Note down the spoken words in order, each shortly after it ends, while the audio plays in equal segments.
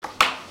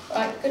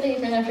Right, good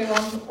evening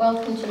everyone.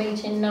 Welcome to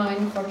meeting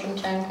 9, Frodsham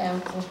Town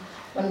Council,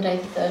 Monday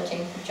the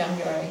 13th of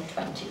January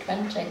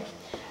 2020.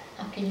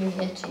 Happy New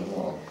Year to you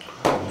all.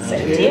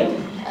 Same to you.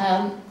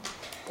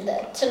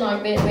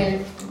 Tonight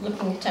we're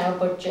looking at our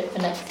budget for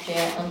next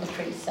year and the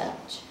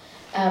precept.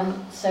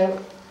 So,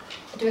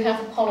 do we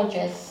have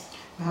apologies?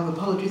 We have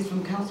apologies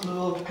from Councillor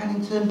Lord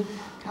Pennington,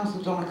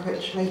 Councillor Donna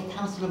Critchley,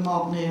 Councillor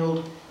Mark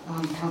Neild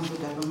and Councillor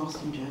Deborah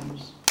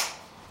Mostyn-Jones.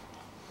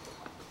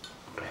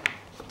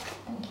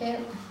 Thank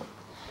you.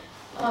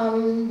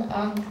 I'm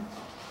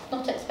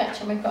not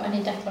expecting we've got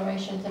any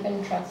declarations of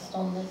interest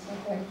on this,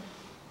 have we?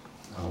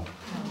 No.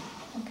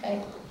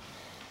 Okay.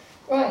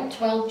 Right,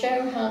 well,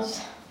 Joe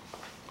has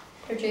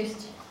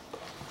produced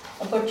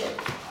a budget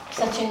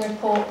setting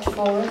report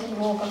for us.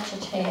 You've all got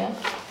it here.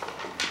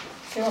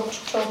 Do you want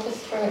to talk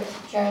us through it,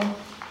 Joe?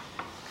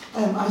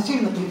 I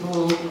assume that you've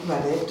all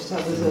read it, so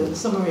there's a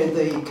summary of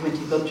the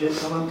committee budget,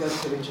 so I won't go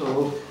through it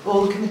all.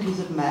 All the committees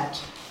have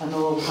met and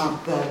all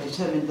have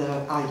determined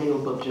their ideal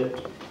budget,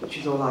 which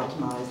is all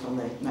itemised on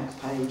the next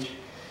page.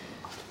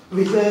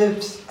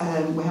 Reserves,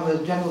 we have a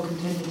general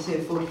contingency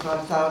of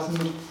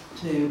 45,000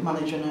 to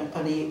manage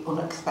any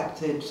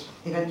unexpected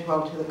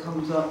eventuality that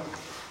comes up,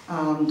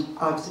 and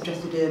I've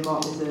suggested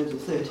earmark reserves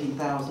of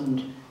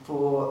 13,000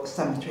 for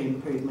cemetery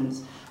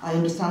improvements. I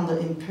understand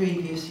that in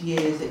previous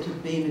years it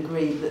had been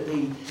agreed that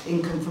the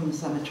income from the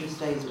cemetery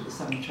stays with the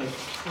cemetery,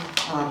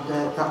 and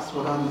that's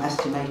what I'm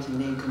estimating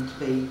the income to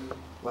be,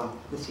 well,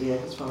 this year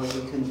as far as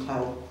we can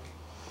tell.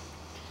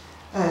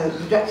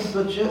 Projected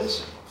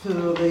budget for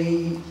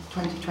the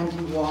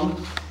 2021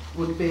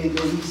 would be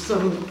the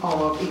sum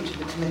of each of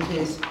the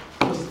committees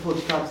plus the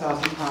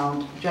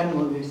 £45,000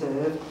 general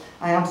reserve.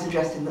 I am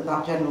suggesting that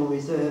that general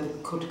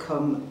reserve could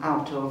come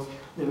out of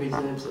the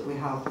reserves that we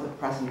have at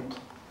present.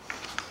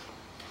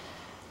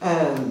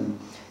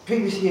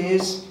 Previous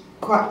years,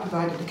 Quack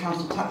provided a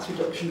council tax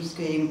reduction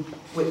scheme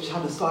which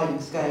had a sliding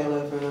scale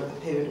over a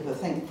period of, I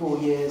think, 4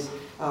 years.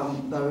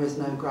 There is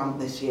no grant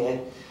this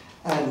year.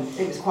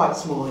 It was quite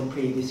small in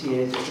previous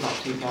years. It was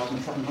about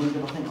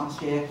 2,700, I think,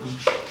 last year.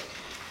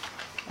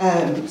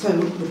 So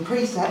the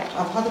precept,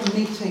 I've had a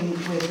meeting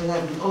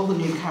with all the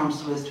new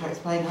councillors to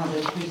explain how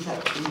the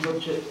precept and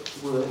budget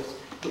works,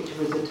 which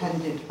was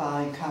attended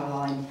by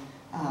Caroline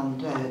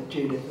and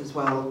Judith as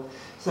well.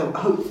 So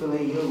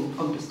hopefully you'll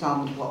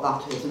understand what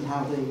that is and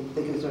how the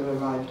figures are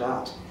arrived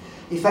at.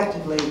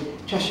 Effectively,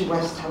 Cheshire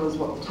West tell us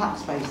what the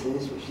tax base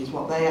is, which is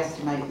what they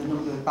estimate the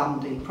number of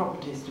Band D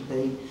properties to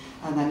be,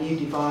 and then you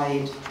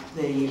divide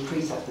the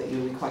precept that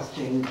you're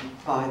requesting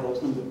by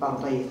those number of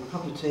Band D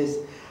properties,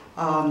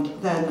 and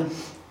then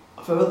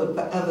for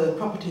other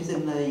properties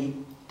in the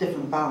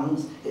different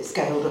bands, it's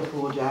scaled up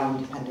or down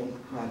depending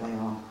where they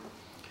are.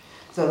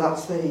 So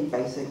that's the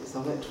basics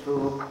of it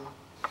for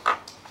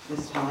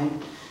this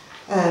time.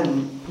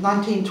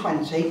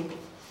 1920,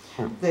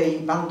 the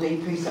Band D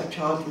precept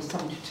charge was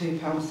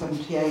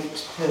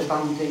 £72.78 per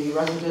Band D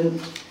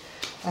resident.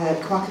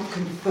 Quack have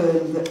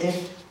confirmed that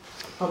if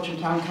Frodsham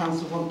Town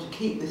Council want to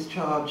keep this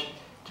charge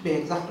to be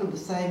exactly the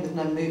same with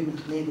no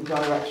movement in either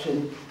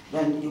direction,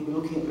 then you'll be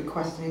looking at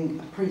requesting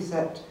a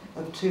precept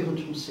of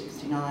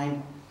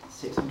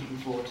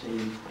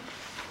 269,614.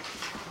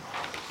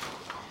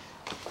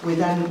 We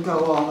then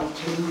go on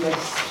to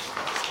list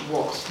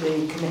what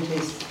the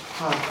committees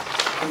have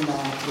in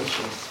their wish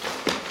list.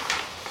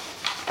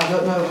 I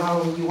don't know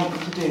how you want me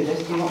to do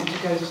this. Do you want me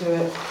to go through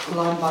it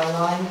line by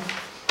line?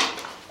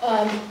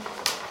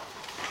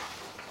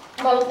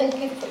 Well, I think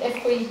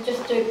if we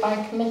just do it by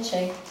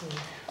committee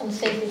and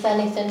see if there's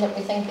anything that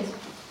we think is...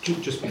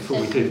 Just before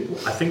we do,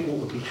 I think what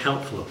would be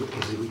helpful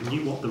is if we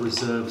knew what the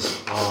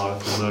reserves are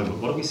at the moment.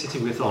 What are we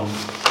sitting with on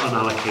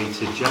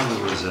unallocated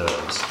general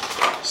reserves,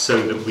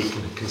 so that we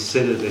can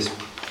consider this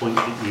point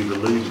that you've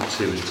alluded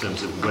to in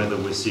terms of whether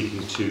we're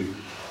seeking to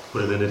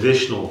put in an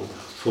additional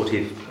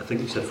 40, I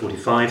think you said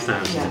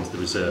 45,000 into the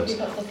reserves.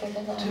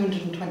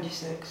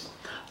 226.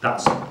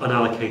 That's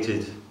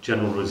unallocated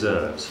general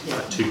reserves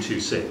at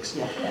 226.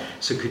 Yeah.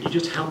 So could you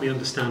just help me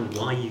understand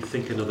why you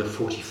think another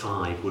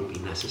 45 would be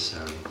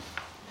necessary?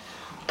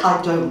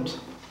 I don't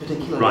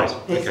particularly. Right,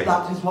 okay.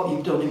 That is what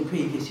you've done in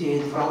previous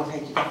years. You've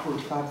allocated that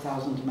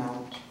 45,000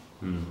 amount.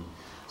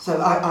 So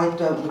I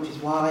don't, which is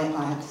why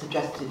I had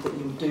suggested that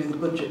you do the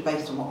budget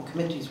based on what the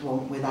committees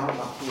want without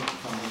that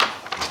 45.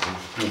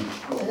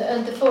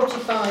 And the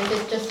 45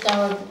 is just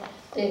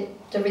the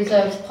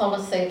reserves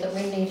policy that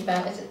we need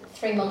about, is it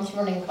 3 months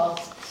running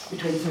costs?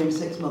 Between 3 and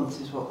 6 months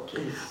is what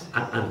is.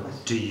 And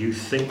do you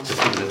think the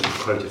figure that you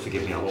quoted,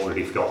 forgive me, I've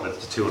already forgotten,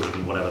 the 200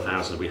 and whatever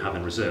thousand we have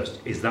in reserves,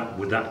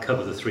 would that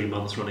cover the 3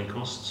 months running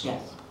costs?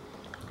 Yes.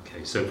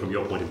 Okay, so from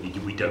your point of view,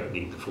 we don't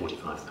need the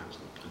 45,000.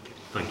 Okay,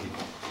 thank you.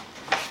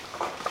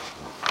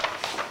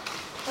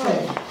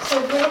 Right. So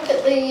if we look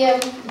at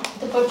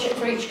the budget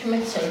for each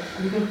committee.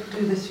 Are you going to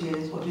do this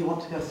year's, or do you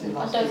want to go through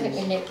last I year's?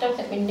 don't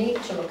think we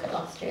need to look at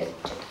last year's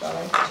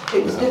particularly.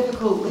 It was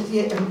difficult this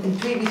year. In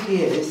previous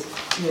years,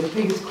 the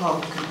previous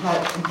clerk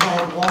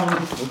compared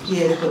one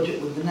year's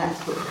budget with the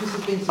next, but because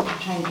there's been such a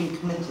change in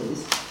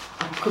committees,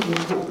 I couldn't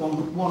put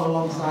one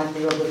alongside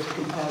the other to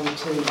compare the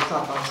two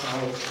side by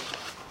side.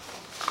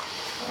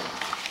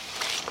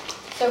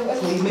 So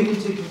you're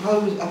moving to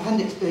propose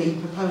Appendix B,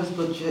 proposed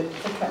budget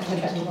for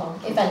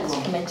 2021 events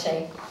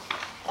committee.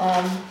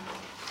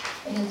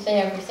 You can see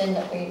everything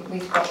that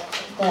we've got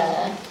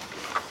there.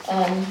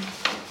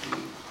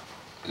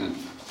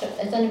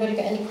 Has anybody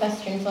got any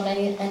questions on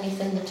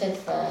anything that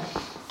is there?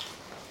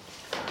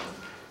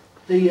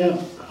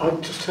 I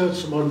just heard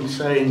someone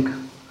saying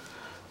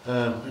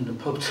in the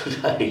pub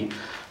today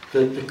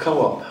that the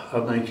co-op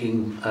are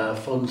making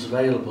funds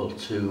available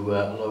to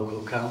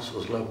local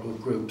councils, local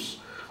groups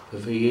for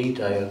VE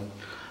Day, and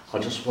I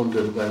just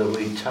wondered whether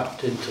we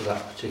tapped into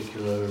that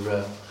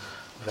particular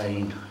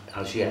vein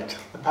as yet.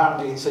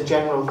 Apparently it's a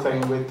general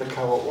thing with the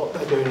co-op. What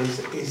they're doing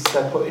is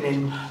they're putting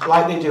in,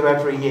 like they do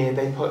every year,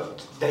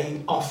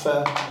 they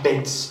offer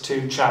bids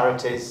to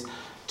charities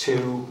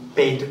to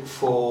bid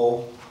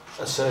for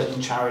a certain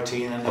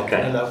charity in a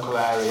local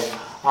area.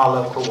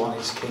 Our local one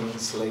is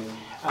Kingsley,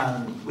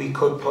 and we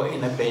could put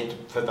in a bid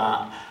for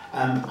that.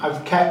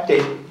 I've kept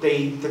it,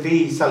 the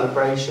VE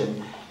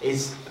celebration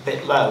is a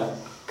bit low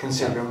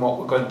considering what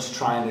we're going to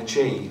try and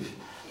achieve,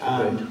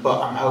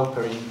 but I'm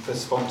hoping for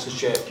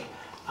sponsorship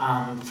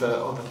and for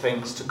other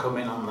things to come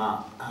in on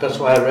that. That's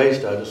why I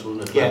raised it. I just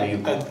wondered whether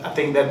you... I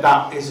think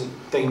that is a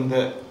thing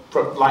that,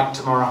 like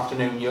tomorrow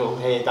afternoon, you'll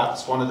hear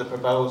that's one of the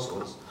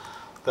proposals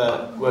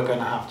that we're going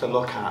to have to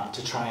look at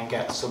to try and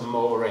get some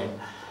more in,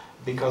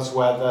 because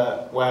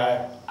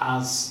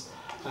whereas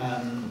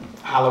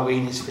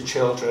Halloween is for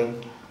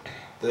children,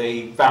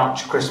 the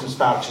Christmas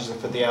vouchers are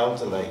for the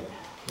elderly.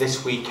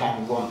 This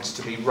weekend wants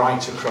to be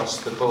right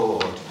across the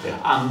board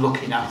and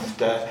looking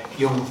after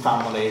young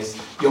families,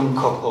 young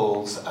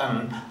couples,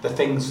 and the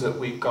things that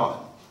we've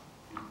got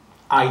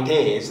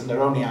ideas, and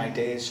they're only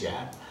ideas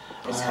yet.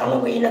 Is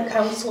Halloween a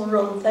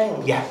council-run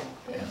thing? Yeah.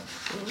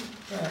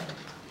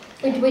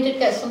 Right. We did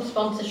get some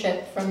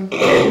sponsorship from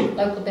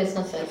local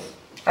businesses.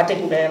 I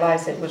didn't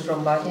realise it was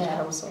run by the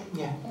council.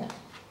 Yeah.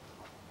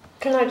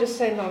 Can I just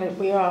say, Molly,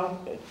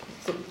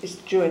 it's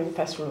during the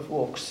Festival of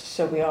Walks,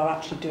 so we are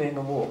actually doing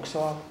a walk,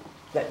 so I'll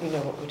let you know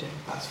what we're doing.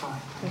 That's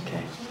fine.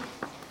 Okay.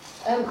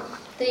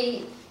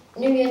 The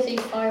New Year's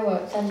Eve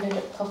fireworks ended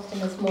up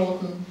costing us more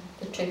than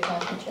the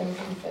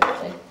 2,250.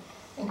 I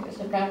think it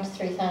was around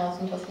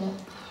 3,000, wasn't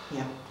it?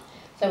 Yeah.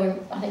 So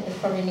I think we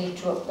probably need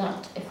to up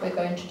that if we're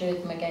going to do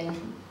them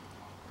again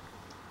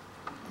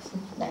this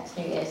next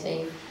New Year's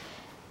Eve.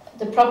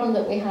 The problem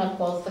that we had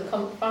was the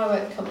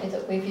firework company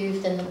that we've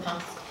used in the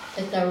past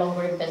is no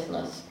longer in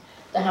business.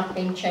 There have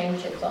been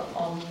changes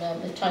on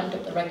they tightened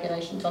up the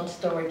regulations on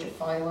storage of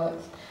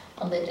fireworks,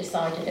 and they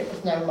decided it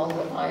was no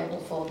longer viable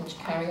for them to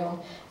carry on.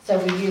 So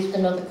we used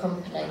another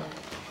company,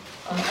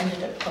 and it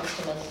ended up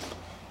costing us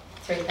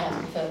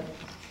 3,000 for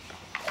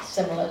a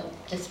similar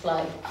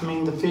display. I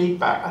mean, the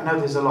feedback, I know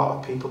there's a lot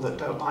of people that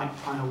don't like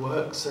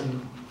fireworks,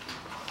 and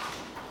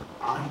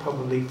I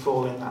probably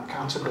fall in that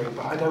category,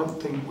 but I don't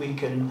think we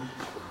can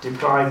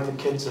deprive the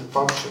kids of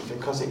Frodsham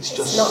because it's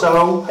just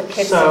so... The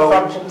kids of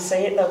Frodsham see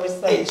it though,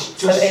 is there?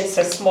 So it's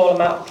a small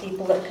amount of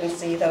people that can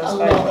see those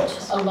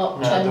fireworks. A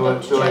lot no, turned there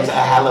up to was a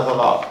hell of a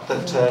lot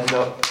that turned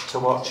up to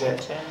watch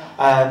it.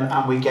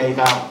 And we gave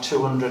out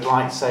 200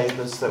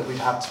 lightsabers that we'd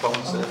had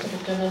sponsored.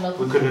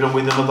 We could have done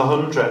with another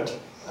 100.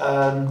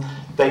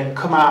 They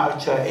come out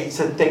of church. It's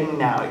a thing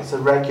now. It's a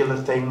regular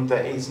thing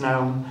that is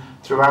known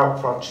throughout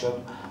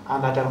Frodsham,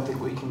 and I don't think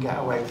we can get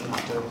away from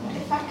not doing it.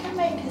 If I can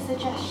make a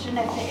suggestion,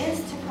 if it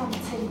is to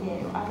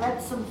continue, I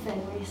read something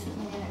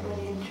recently and it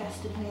really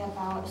interested me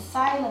about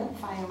silent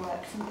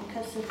fireworks, and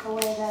because of the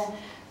way they're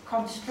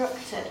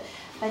constructed,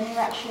 then you're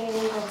actually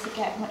able to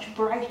get much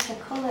brighter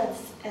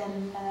colours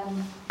in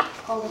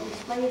all the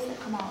displays that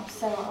come out.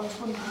 So I was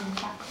wondering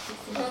if that could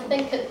be something.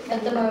 I think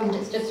at the moment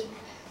it's just,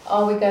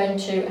 are we going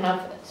to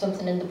have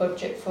something in the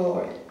budget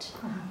for it?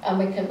 And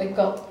we've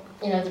got,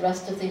 the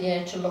rest of the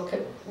year to look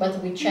at whether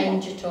we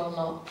change it or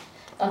not.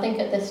 I think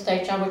at this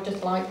stage I would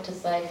just like to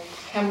say,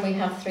 can we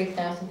have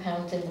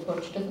 £3,000 in the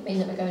budget? Doesn't mean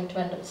that we're going to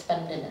end up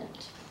spending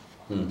it.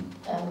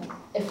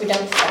 If we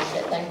don't spend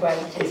it, then great,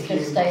 it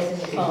just stays in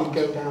the pot. If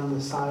you go down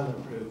the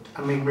silent route,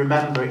 I mean,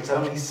 remember it's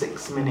only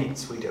 6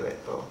 minutes we do it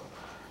for.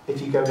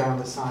 If you go down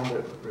the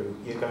silent route,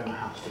 you're going to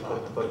have to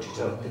put the budget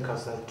up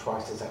because they're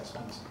twice as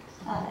expensive.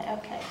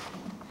 Okay.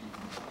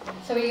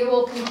 So are you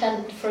all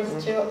content for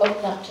us to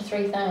up that to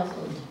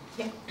 3,000?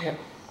 Yeah.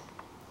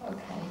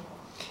 Okay.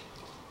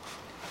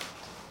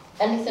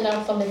 Anything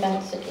else on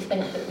events that you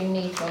think that we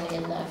need money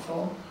in there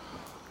for?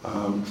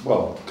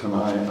 Well, can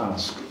I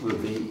ask, the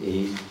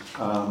VE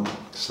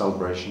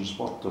celebrations,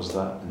 what does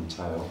that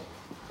entail?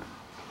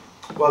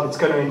 Well, it's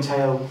going to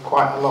entail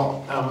quite a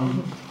lot.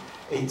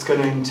 It's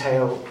going to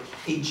entail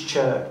each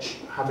church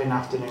having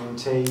afternoon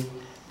tea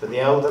for the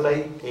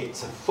elderly.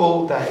 It's a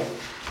full day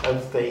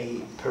of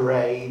the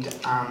parade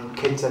and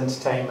kids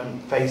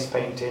entertainment, face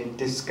painting,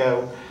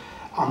 disco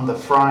on the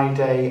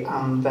Friday,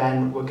 and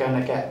then we're going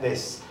to get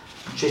this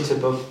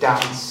jitterbug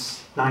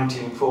dance,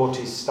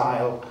 1940s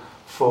style,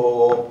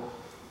 for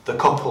the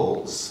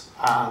couples,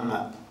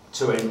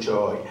 to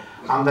enjoy.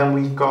 And then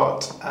we've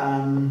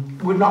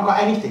not got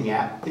anything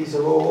yet. These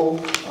are all...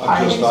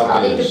 I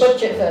need a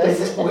budget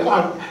first.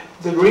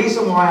 The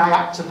reason why I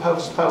had to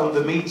postpone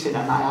the meeting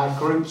and I had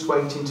groups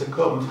waiting to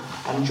come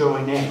and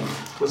join in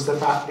was the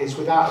fact is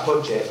without a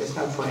budget, there's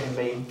no point in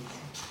me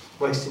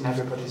wasting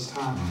everybody's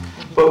time.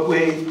 But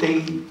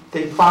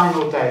the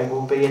final day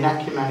will be an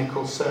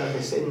ecumenical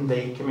service in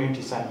the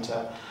community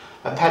centre,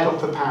 a pedal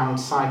per pound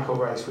cycle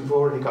race. We've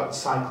already got the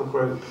cycle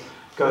group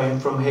going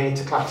from here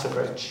to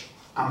Clatterbridge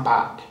and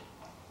back.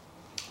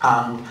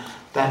 And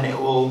then it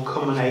will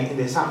culminate in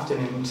this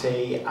afternoon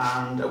tea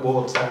and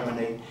award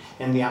ceremony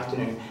in the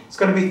afternoon. It's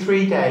going to be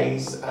 3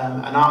 days,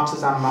 an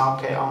artisan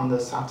market on the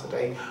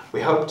Saturday.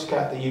 We hope to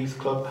get the youth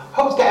club,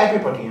 hope to get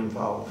everybody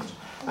involved.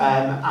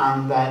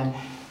 And then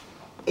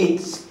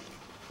it's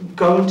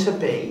going to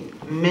be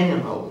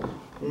minimal,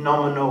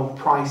 nominal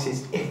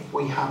prices if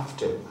we have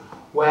to.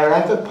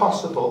 Wherever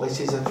possible, this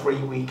is a free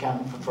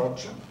weekend for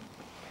Frodsham.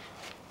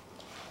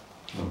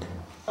 Okay.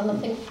 And I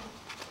think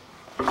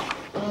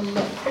I'm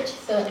pretty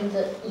certain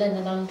that Lynn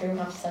and Andrew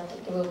have said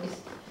that there will be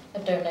a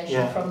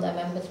donation from their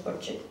members'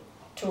 budget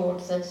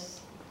towards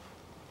this.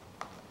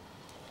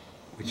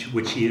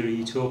 Which year are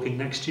you talking?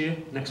 Next year?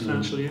 Next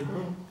financial year?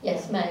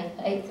 Yes, May,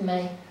 8th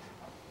May.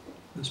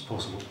 That's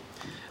possible.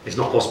 It's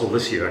not possible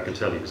this year, I can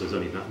tell you, because there's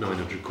only about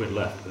 900 quid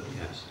left, but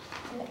yes.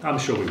 Yeah. I'm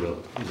sure we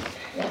will.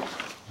 Yeah.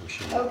 I'm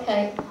sure.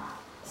 Okay.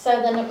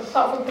 So then,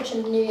 apart from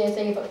pushing the New Year's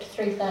Eve up to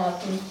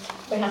 3,000,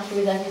 we're happy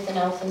with everything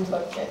else in the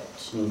budget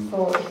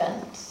for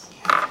events.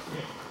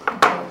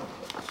 Okay.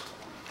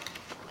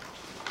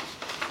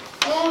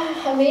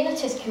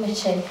 Amenities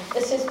Committee.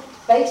 This is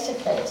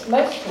basically, it's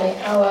mostly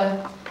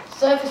our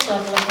service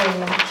level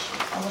agreement,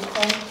 I would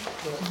say,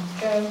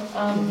 Joe,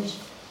 and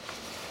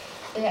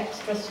the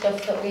extra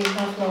stuff that we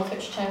have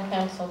Norwich Town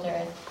Council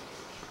doing.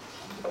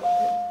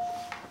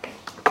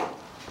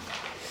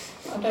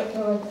 I don't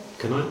know.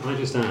 Can I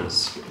just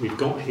ask, we've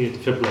got here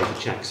defibrillator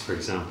checks, for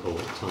example,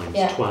 times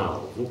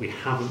 12. What we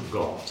haven't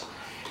got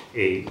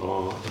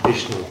are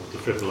additional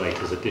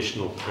defibrillators,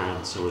 additional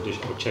pads, or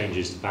additional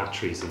changes to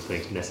batteries and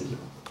things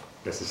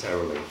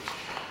necessarily.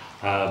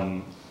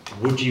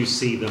 Would you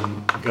see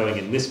them going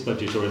in this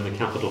budget or in the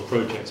capital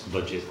projects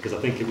budget? Because I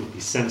think it would be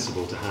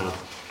sensible to have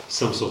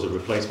some sort of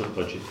replacement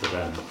budget for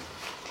them.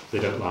 They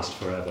don't last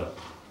forever.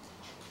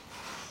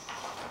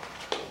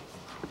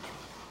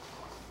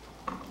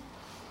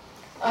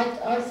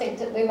 I think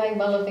that we may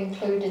well have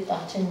included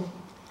that in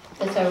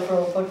this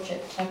overall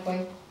budget, have we?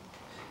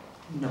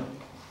 No.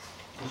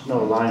 There's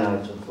no line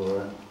item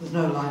for it. There's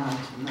no line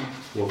item, no.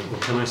 Well,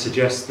 can I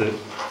suggest that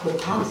But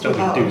pants Don't are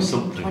we about do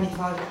something?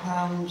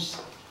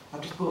 £125.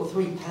 I've just bought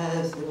 3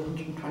 pairs, they were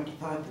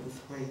 125 for the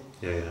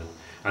 3. Yeah.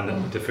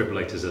 And the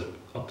defibrillators are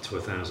up to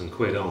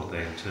 £1,000, aren't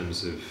they, in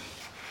terms of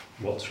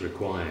what's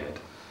required?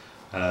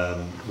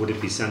 Would it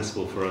be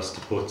sensible for us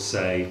to put,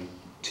 say,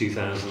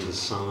 2,000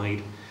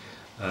 aside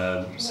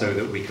so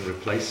that we can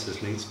replace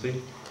as needs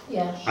be?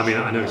 Yeah. I mean,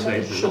 I know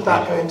today there's Should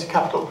that go into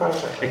capital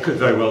project? It could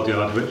very well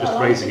do. I'm just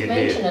raising it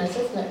here. Maintenance,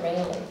 isn't it,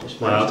 really?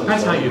 Well, it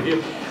depends how you view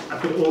it.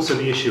 But also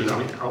the issue is, I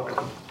mean,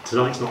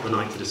 tonight's not the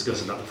night to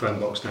discuss about the phone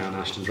box down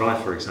Ashton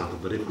Drive, for example,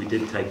 but if we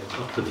did take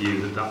up the view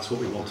that that's what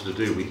we wanted to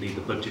do, we'd need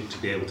the budget to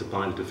be able to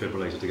buy the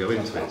defibrillator to go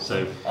into it.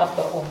 So I've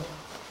got one.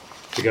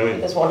 to go in,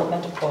 There's one at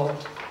Meadowport.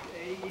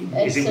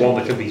 is it one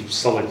that can be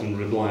solid and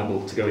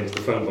reliable to go into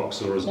the phone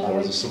box, or is No,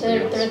 it something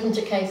else? there isn't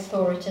a case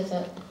for it, is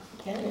it?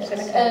 Yeah,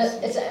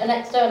 It's an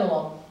external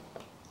one.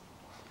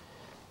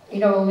 You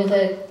know, one with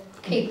a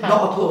keypad.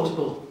 Not a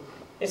portable.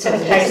 It's in a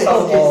case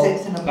on the wall.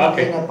 It's in a,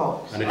 Okay. in a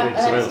box. And if An it's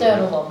available,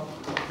 external one.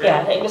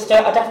 Yeah, it was.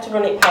 I'd have to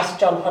run it past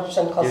John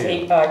Hodgson because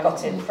Yeah. I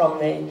got it from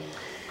the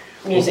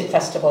music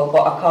festival,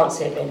 but I can't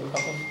see it being a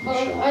problem.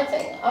 Well, Sure.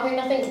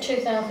 I think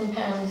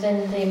 £2,000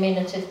 in the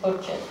amenities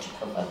budget to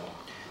cover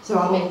So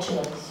I'll,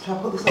 maintenance. shall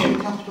I put this on the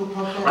capital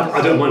project?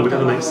 I don't mind,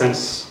 whatever makes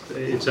sense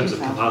in terms of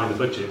compiling the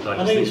budget.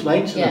 I think it's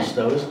maintenance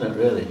though, isn't it,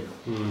 really?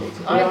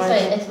 I'd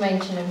say it's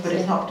maintenance. But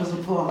it's not,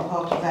 doesn't form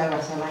part of their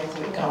SLA,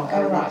 so it can't Oh,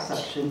 go in right. that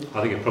section.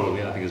 I think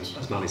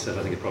as Manny said,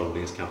 I think it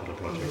probably is capital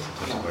projects in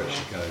terms of where it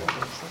should go.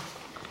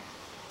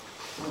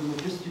 And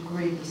we've just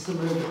agreed the sum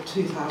of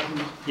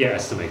 2,000. Yeah,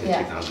 estimated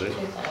Yeah, 2,000.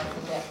 2,000,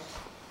 yeah.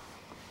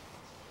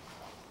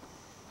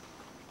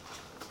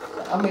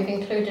 And we've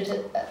included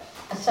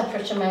a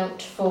separate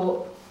amount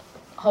for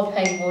Hob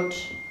Haywood,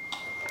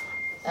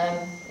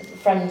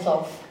 Friends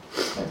of,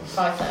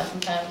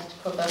 £5,000 to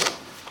cover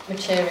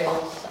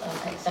materials,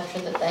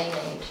 etc. that they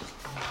need.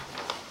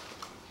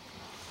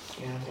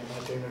 Yeah, I think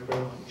they're doing a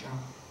brilliant job.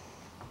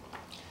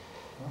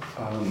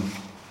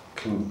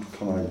 Can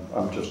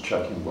I'm just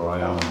checking where I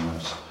am on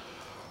this.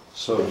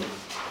 So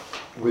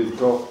we've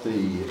got the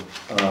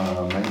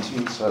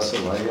maintenance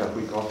SLA, have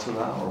we got to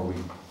that, or are we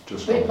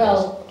just on We've done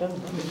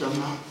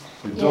that.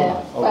 We've done Yeah,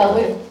 that? well,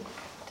 Okay.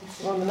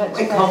 On the next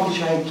It page. can't be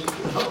changed.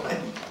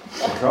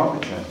 It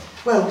can't be changed.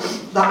 Well,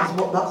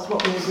 that's what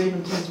the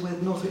agreement is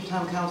with Norwich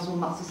Town Council,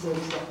 and that's the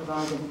service they're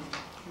providing.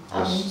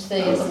 and Yes.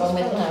 the other one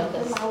with The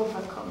Louders.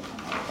 Malva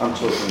company. I'm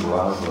talking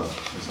louder,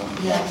 is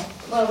that? Yeah,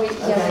 Well, we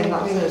Again,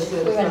 that's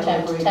a went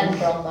out to agreement.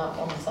 tender on that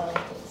one side.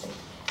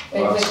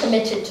 We're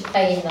committed to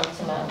paying that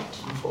amount.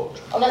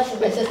 Unfortunately. Unless,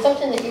 is there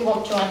something that you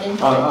want to add into it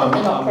that I'm,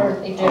 we're not I'm,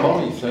 currently doing? I'm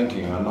only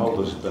thinking, I know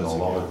there's been a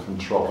lot of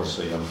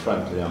controversy, and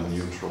frankly I'm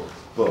neutral,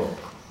 but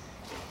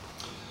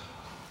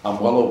I'm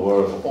well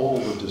aware of all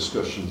the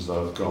discussions that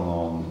have gone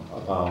on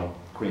about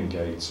Green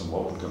Gates and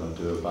what we're going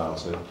to do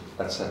about it,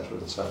 etc.,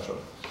 etc.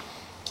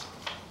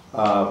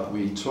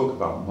 We talk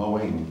about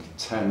mowing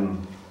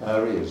 10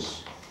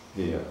 areas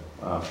here,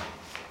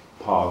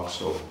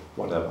 parks or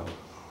whatever.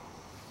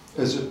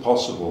 Is it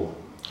possible,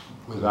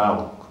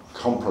 without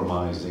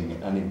compromising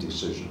any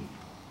decision,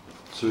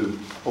 to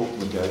open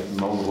the gate and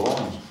mow the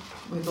lawns?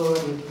 We've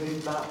already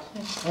approved that.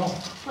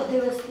 Oh, But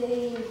there was the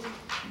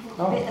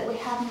bit that we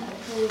hadn't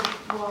approved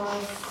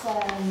was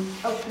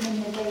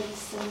opening the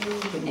gates and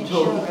the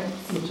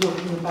insurance. You're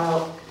talking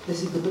about,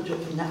 this is the budget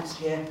for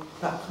next year,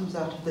 that comes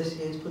out of this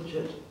year's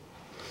budget.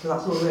 So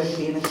that's already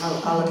been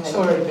allocated It's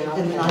already been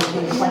in the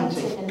allocated.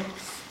 1920.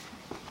 Maintenance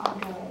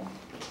ongoing.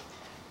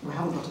 We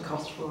haven't got a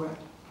cost for it.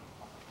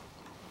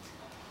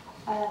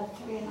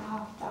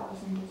 3,500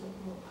 is a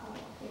ballpark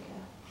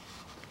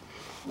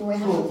figure. We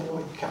haven't,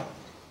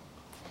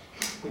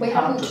 we can't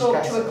haven't just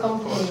talked guess to a it,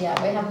 company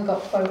yet, we haven't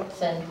got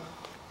quotes in.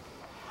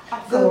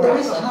 There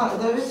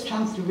is a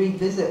chance to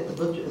revisit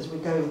the budget as we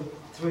go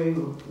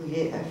through the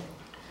year.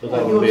 But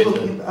that would be You're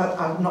talking,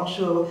 I'm not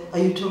sure, are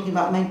you talking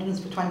about maintenance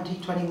for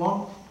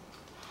 2021?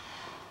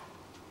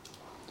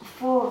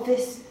 For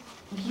this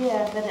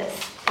year that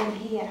it's in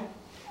here,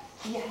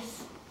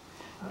 yes.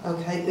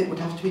 Okay, it would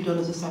have to be done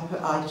as a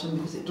separate item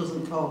because it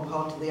doesn't form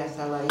part of the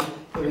SLA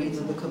for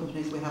either of the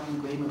companies we have an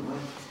agreement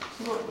with.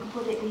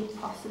 Would it be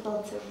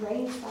possible to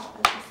raise that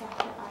as a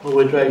separate item? Well,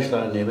 we'd raise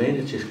that in the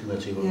amenities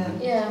committee, wouldn't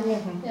we?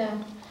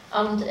 Yeah,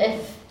 and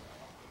if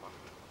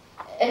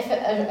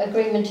an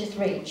agreement is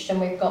reached and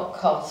we've got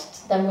costs,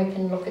 then we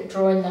can look at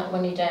drawing that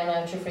money down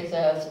out of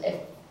reserves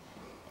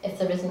if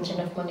there isn't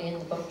enough money in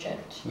the budget.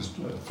 just,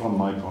 from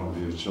my point of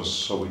view, it's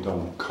just so we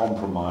don't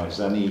compromise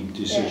any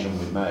decision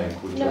we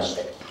make. We just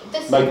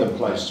make them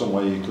place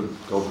somewhere you could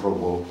go for a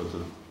walk with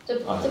them.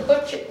 The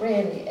budget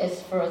really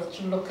is for us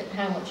to look at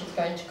how much it's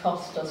going to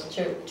cost us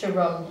to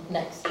run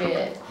next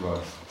year.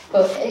 Right.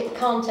 But it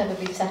can't ever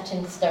be set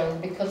in stone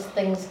because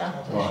things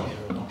happen. Right.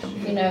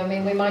 You know, I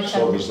mean, we might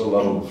So have... there's a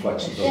level of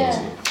flexibility.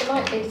 Yeah, there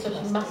might be such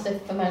a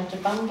massive amount of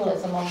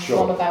vandalism on Sure.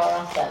 one of our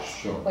assets,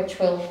 Sure. which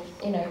will,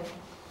 you know,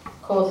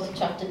 cause us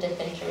to have to dip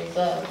into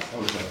reserves.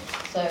 Okay.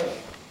 So,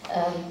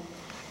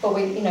 but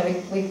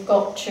we've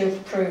got to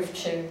prove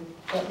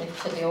certainly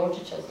to the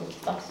auditors and to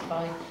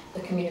satisfy the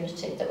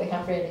community that we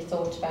have really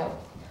thought about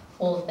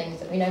all the things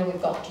that we know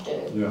we've got to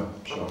do, Yeah,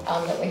 sure.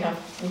 and that we have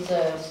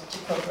reserves to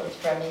cover us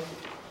for any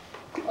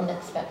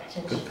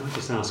unexpected. Can I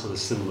just ask on a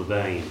similar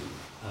vein,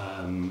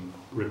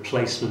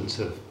 replacement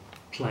of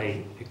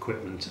play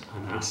equipment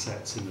and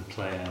assets in the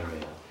play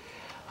area?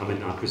 I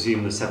mean, I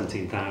presume the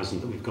 17,000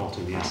 that we've got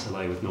in the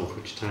SLA with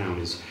Northwich Town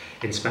is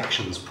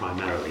inspections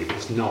primarily, but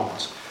it's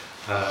not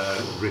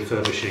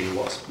refurbishing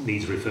what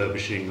needs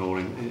refurbishing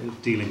or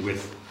dealing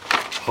with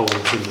holes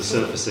in the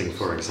surfacing,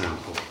 for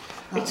example.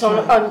 It's on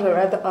under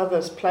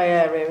others play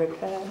area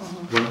repairs.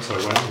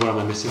 Sorry, where am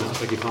I missing that? I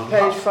beg your pardon?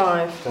 Page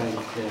 5. Thank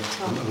you.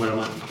 Where am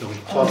I going?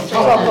 Top of page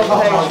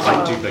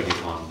I 5. do beg your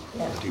pardon.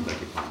 Yeah. I do beg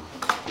your pardon.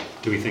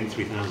 Do we think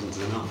 3,000 is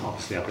enough?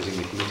 Obviously, I presume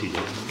the committee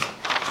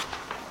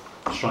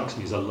did. Strikes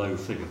me as a low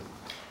figure.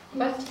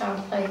 Most of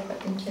our play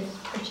equipment is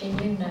pretty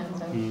new now,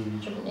 so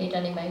shouldn't need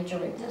any major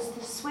There's repairs.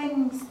 the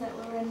swings that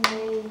were in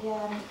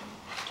the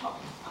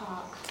top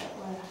park that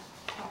were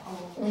quite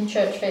old. In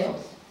church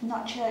fields.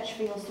 Not church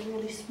fields, the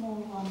really small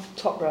one.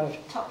 Top road.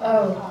 Top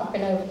Oh, park. I've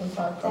been over them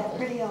by They're properly.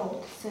 pretty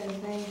old, so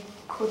they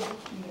could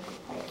need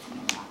replacing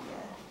in that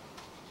year.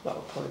 That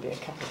would probably be a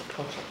capital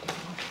project.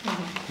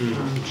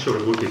 I'm sure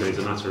it would be, but it's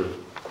a matter of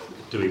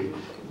do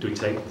we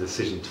take the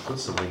decision to put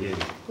something in?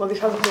 Well, this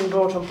hasn't been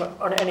brought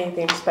up on any of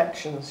the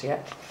inspections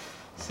yet,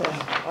 so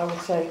I would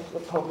say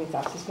that probably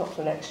that is not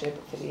for next year,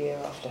 but for the year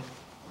after.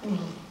 Yeah,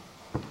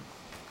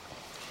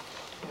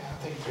 I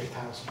think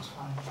 3,000 is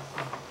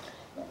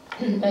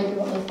fine. Maybe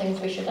one of the things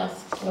we should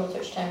ask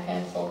Northwich Town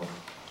Council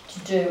to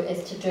do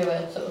is to do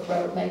a sort of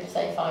road, maybe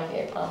say a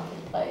 5-year plan for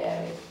the play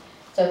areas,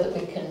 so that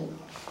we can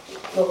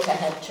look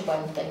ahead to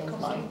when things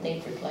might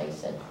need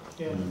replacing.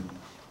 Yeah.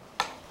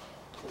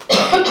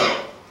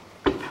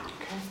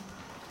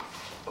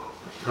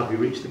 Have we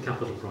reached the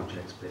capital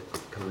projects bit?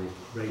 Can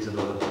I raise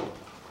another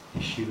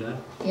issue there?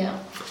 Yeah.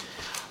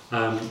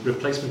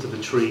 Replacement of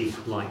the tree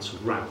lights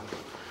ramp.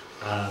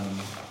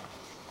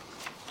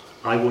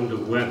 I wonder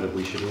whether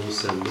we should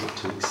also look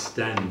to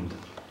extend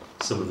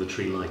some of the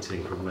tree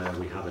lighting from where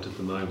we have it at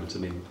the moment. I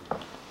mean,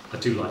 I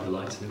do like the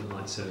lights, I think the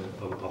lights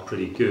are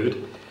pretty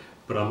good,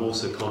 but I'm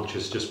also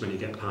conscious just when you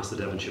get past the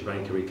Devonshire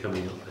Bakery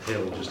coming up the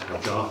hill, just how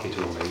dark it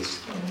all is,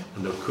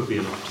 and there could be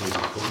an opportunity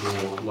to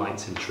put more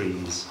lights in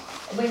trees.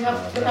 We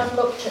have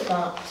looked at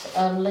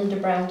that. Linda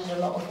Brown did a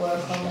lot of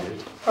work on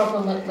it.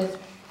 Problem with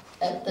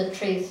the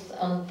trees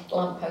and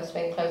lampposts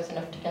being close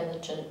enough together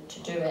to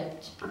do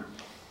it.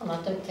 And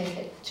I don't think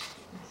it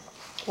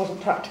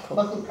Wasn't practical.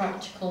 wasn't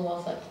practical,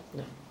 was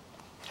it?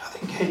 I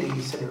think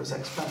Hiddy said it was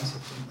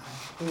expensive,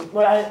 didn't they?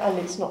 Well, and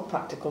it's not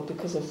practical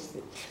because of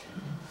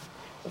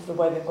the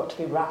way they've got to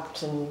be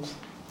wrapped, and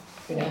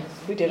you know, Yeah.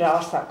 we did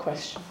ask that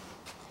question.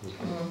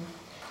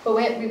 But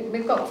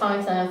we've got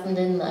 5,000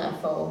 in there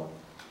for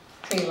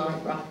tree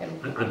light wrapping.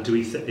 And do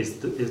we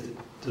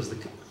does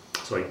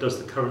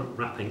the current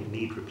wrapping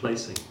need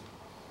replacing?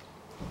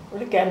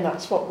 Well, again,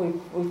 that's what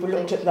we've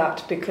looked at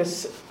that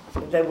because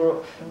they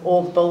were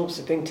all the bulbs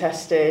have been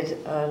tested,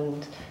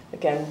 and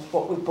again,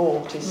 what we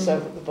bought is so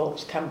that the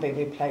bulbs can be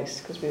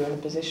replaced because we were in a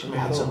position. We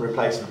had some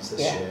replacements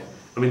this year.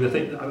 I mean, the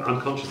thing, I'm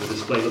conscious the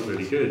display looked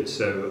really good,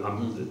 so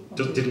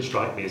it didn't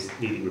strike me as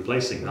needing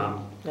replacing,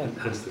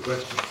 hence the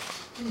question.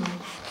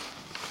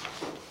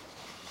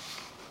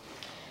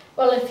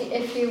 Well,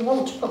 if you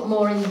want to put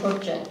more in the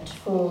budget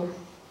for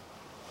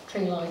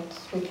tree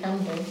lights, we can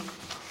do.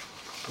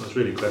 Well, it's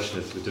really a question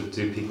of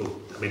do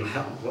people, I mean,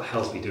 what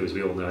Helsby do, as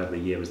we all know, every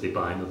year is they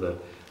buy another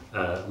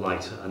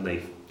light and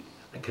they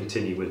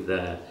continue with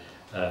their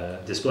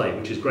display,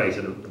 which is great,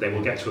 and they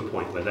will get to a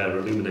point where they're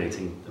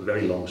illuminating a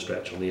very long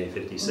stretch on the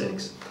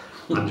A56.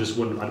 I'm just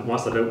wondering,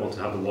 whilst I don't want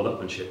to have the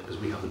one-upmanship because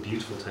we have a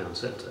beautiful town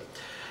centre,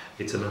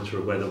 it's a matter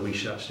of whether we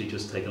should actually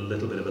just take a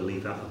little bit of a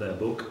leaf out of their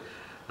book.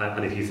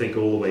 And if you think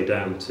all the way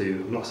down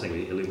to, I'm not saying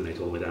we illuminate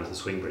all the way down to the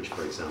swing bridge,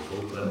 for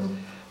example, but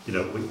you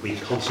know, we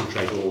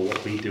concentrate all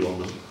what we do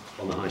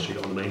on the high street,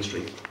 on the main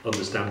street,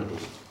 understandable.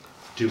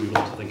 Do we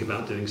want to think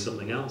about doing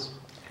something else?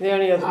 The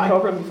only other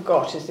problem we've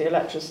got is the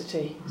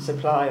electricity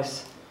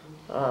supplies.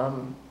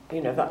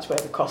 You know, that's where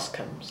the cost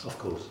comes. Of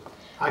course.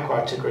 I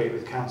quite agree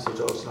with Councillor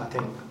Dawson. I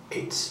think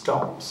it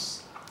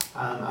stops,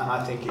 and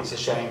I think it's a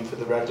shame for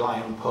the Red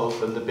Lion pub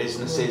and the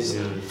businesses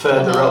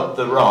further up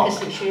the rock.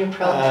 You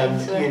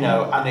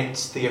know, and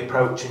it's the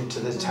approach into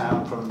the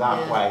town from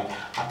that way.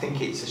 I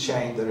think it's a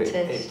shame that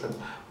it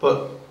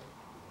but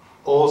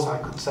all I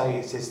could say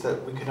is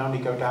that we can only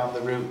go down the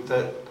route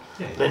that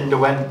Linda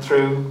went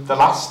through the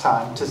last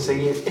time to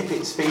see if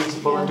it's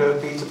feasible and do a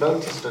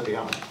feasibility study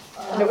on it.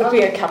 And it would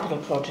be a capital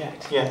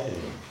project. Yeah.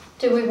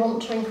 Do we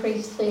want to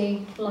increase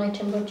the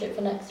lighting budget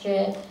for next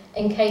year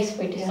in case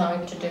we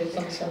decide to do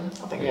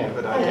something? I think it's a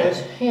good idea.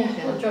 Yeah.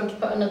 Or do you want to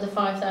put another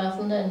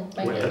 5,000 in,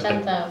 make it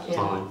 10,000?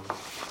 Fine.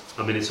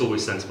 I mean, it's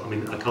always sensible. I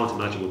mean, I can't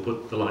imagine we'll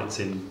put the lights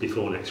in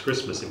before next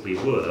Christmas if we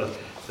were,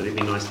 but it'd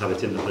be nice to have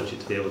it in the budget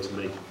to be able to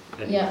make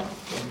a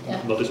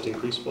modest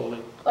increase for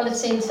it. Well,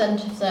 it's the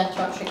incentive there to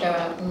actually go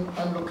out and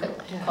look at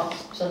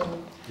costs,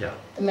 and there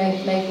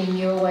may be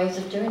newer ways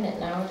of doing it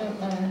now, I don't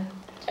know.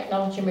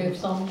 Technology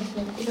moves on,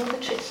 doesn't it? You know the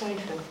tree, sorry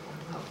for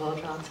that board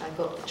rant,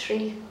 but the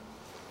tree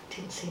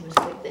didn't seem as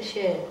big this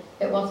year.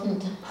 It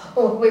wasn't.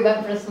 Oh, we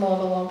went for a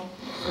smaller one.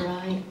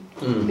 Right.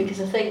 Because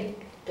I think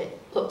it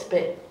looked a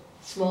bit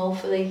small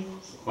for the...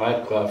 I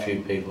had quite a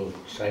few people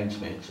saying to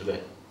me it's a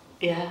bit...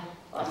 Yeah.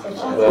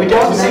 We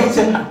don't seem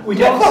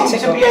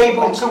to be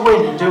able to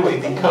win, do we?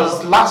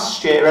 Because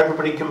last year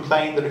everybody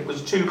complained that it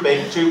was too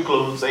big, too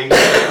clumsy,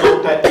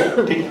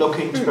 didn't look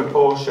into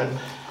proportion.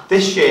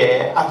 This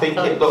year, I think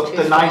it looked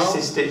the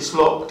nicest it's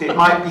looked. It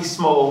might be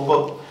small,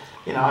 but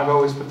you know, I've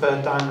always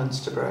preferred diamonds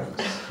to bricks.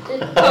 You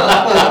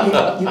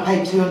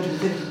paid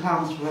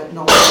 £250 for it,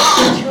 not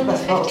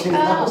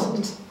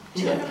 £250,000.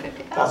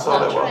 That's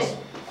all it was.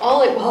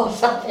 All it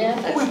was. Yeah.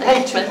 We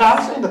paid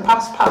 £2,000 in the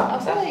past,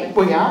 Pat.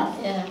 We have.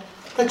 Yeah.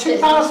 The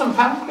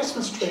 £2,000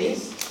 Christmas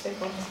trees. Would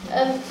we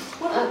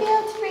be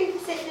able to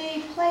revisit the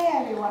play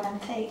area one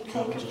and take a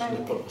vote if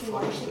we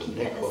want to keep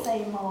it the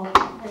same or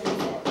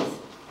revisit?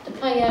 The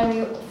play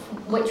area,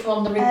 which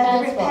one? The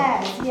repairs, the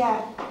repairs,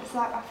 yeah. So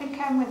I think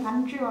I'm with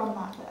Andrew on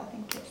that, but I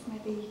think it's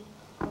maybe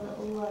a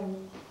little low.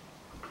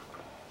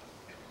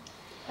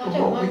 I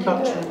don't mind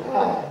got to it.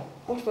 repair.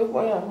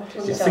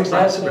 It's things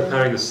like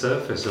repairing the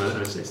surface,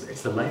 and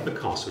it's the labour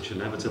costs which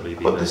inevitably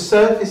be But the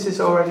surface is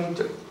already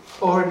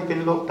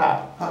been looked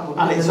at,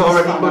 and it's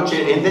already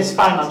budgeted in this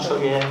financial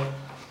year.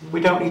 We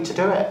don't need to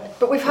do it.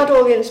 But we've had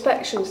all the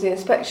inspections. The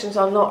inspections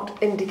are not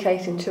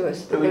indicating to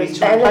us that Do we need there's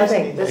to replace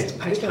anything.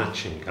 anything? It's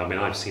patching. I mean,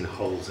 I've seen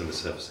holes in the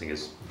surfacing.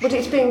 But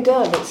it's being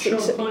done. It's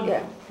fine.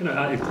 yeah. You know,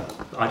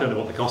 I don't know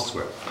what the costs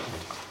were.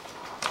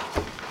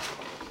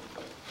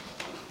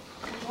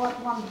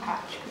 One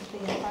patch could be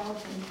 1,000,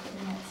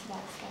 couldn't it? So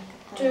that's like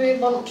Do we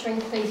want to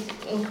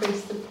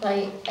increase the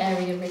play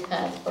area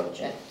repairs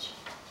budget?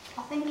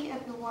 I think it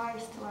would be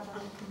wise to have a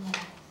look in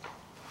there.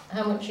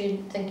 How much are you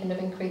thinking of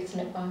increasing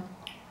it by?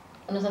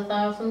 Another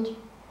 1,000?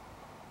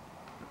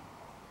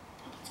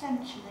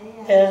 Potentially,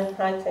 yeah. Yeah,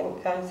 I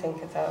think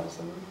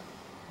 1,000.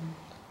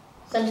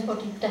 Is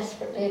anybody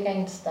desperately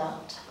against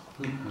that?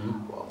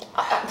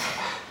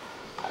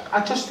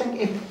 I just think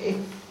if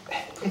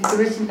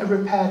there isn't a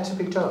repair to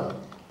be done,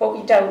 But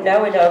we don't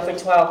know in over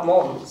 12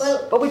 months.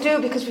 Well, But we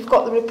do because we've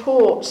got the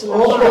reports. And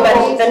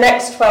the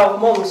next 12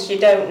 months you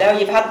don't know.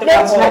 You've had the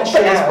Yes, reports next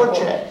year's now,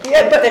 budget.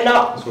 Yeah, but they're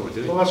not. That's what we're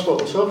doing. Well, that's what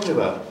we're talking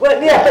about.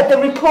 well, yeah, but the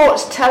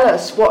reports tell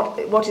us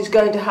what is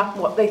going to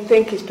happen, what they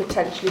think is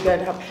potentially going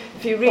to happen.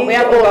 If you read, But we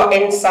haven't got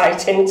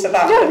insight into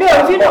that. No,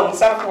 if you're not-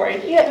 months, have we?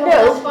 Yeah, no,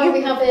 no. that's why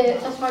we have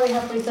it. That's why we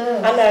have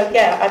reserves. I know,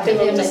 yeah, I do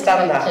Really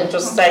understand that. I'm unexpected.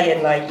 just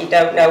saying, like, you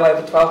don't know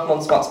over 12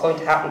 months what's going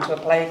to happen to a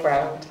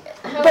playground.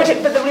 But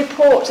the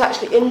reports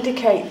actually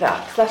indicate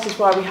that. That is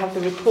why we have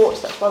the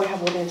reports. That's why we have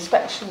all the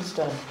inspections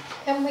done.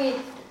 Can we,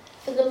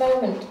 for the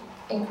moment,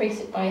 increase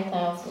it by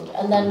 1,000,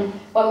 and then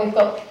when we've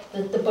got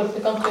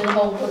we've gone through the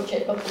whole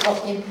budget, but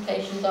what the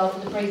implications are for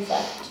the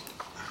precept,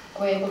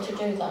 are we able to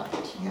do that?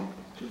 Yeah.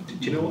 Do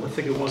you know what the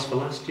figure was for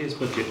last year's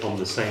budget on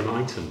the same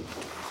item,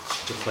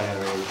 the play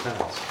area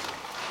repairs?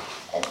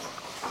 I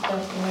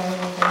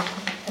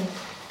don't know.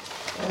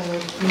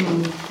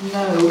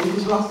 No,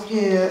 because last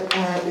year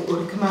it would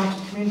have come out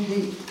of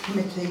community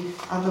committee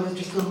and there was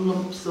just a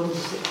lump sum of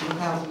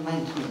 16,000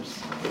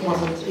 maintenance.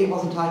 It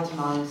wasn't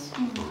itemised.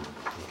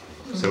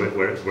 So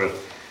we're,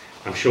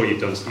 I'm sure you've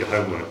done your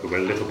homework, but we're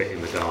a little bit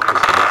in the dark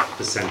as to what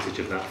percentage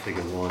of that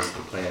figure was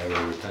the play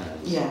area repairs.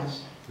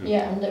 Yes.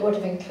 Yeah, and it would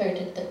have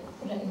included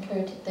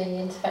the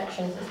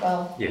inspections as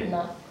well. Yeah. In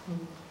that.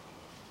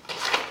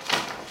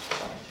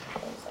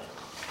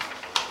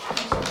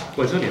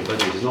 Well, it's only a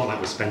budget. It's not like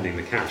we're spending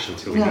the cash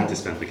until we No. need to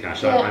spend the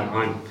cash.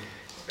 Yeah.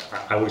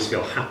 I always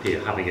feel happier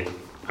having it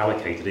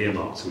allocated,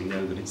 earmarked, so we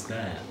know that it's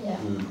there. Yeah.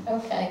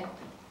 Okay.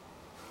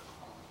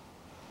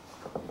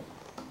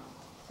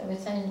 So we're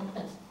saying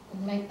let's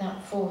make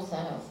that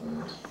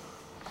 4,000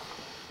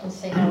 and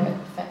see how it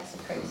affects the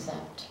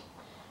precept.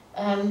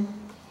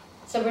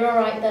 So we're all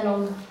right then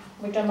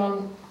we're done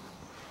on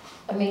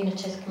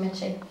amenities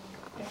committee.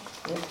 Yeah.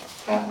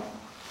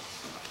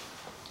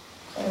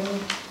 So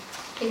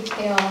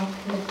PPR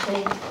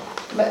committee.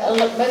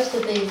 Most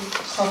of these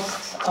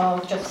costs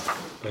are just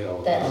They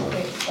are. there.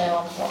 They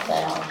are what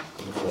they are.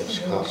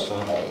 Fixed We will costs,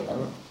 aren't pay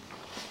them.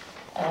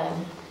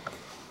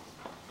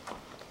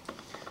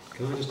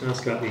 Can I just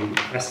ask about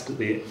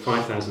the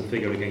 5,000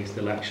 figure against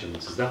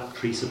elections? Is that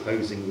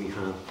presupposing we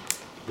have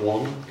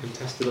one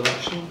contested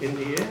election in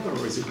the year,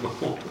 or is it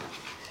more?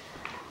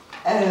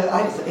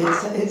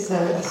 It's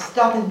a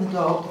stab in the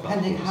dark,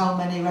 depending how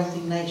many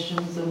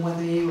resignations and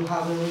whether you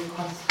have a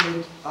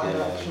requested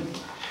by-election.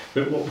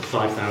 But what would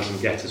 5,000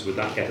 get us? Would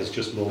that get us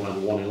just more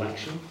than one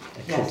election? A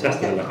Yes,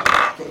 contested election?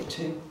 get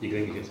two. You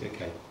think you get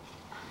okay.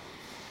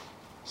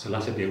 So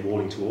let it be a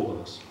warning to all of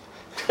us.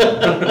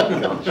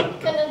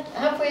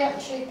 Have we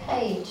actually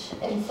paid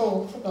in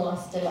full for the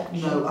last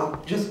election? No,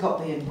 I've just got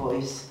the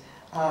invoice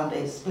and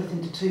it's split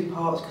into two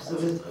parts because there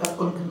was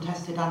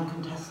uncontested and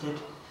contested.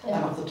 And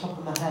Yeah. off the top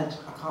of my head,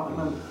 I can't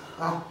remember.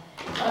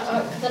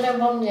 Because I know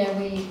one year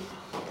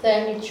they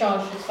only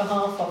charged us for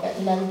half of it,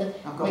 and then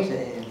I've got it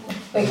here.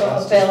 we got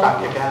a It's bill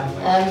back again.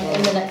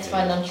 in the next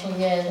financial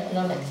year, an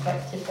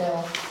unexpected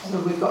bill. So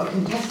we've got a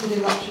contested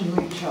election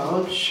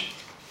recharge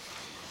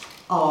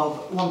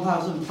of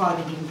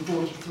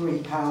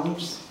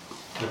 £1,543.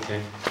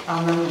 Okay.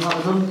 And then we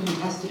have an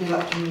uncontested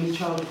election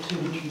recharge of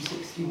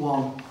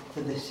 261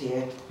 for this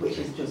year, which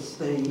is just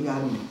the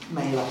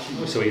May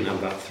election. So we can have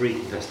about 3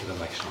 contested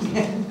elections.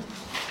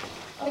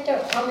 I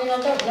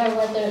don't know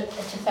whether it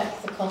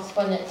affects the cost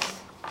when it's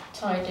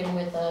tied in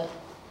with With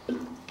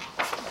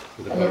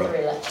the another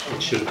borough. election.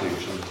 It should do,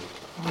 shouldn't it?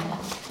 Yeah.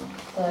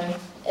 So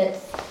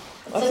it's.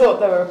 I thought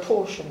they were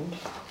apportioned.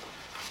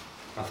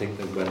 I think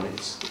that when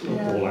it's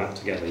Yeah. all out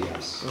together,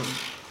 yes.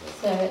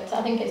 So it's.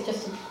 I think it's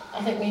just.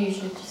 I think we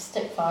usually just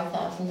stick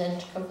 5,000 in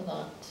to cover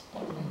that.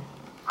 Don't we?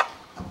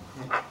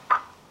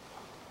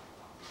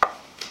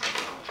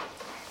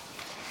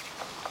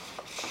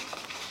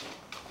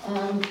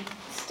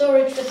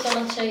 Storage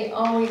facility,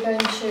 are we going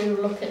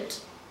to look at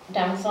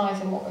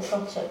downsizing what we've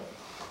got at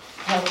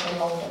Health in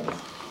London?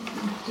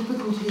 The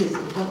difficulty is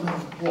that we don't know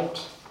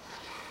what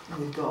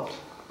we've got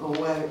or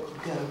where it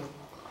could go.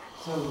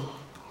 So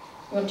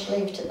You want to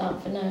leave it at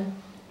that for now?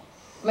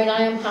 I mean,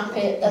 I am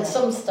happy at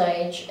some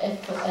stage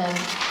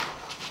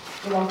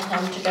if you want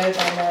time to go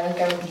down there and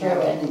go through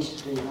yeah, we need it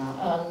to do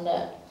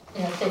that.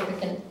 and see if we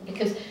can,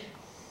 because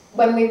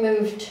when we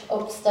moved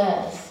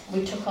upstairs,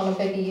 we took on a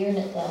bigger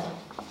unit there.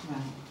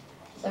 Right.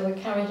 So we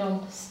carried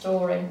on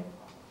storing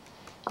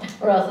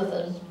rather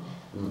than,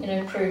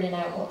 pruning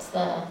out what's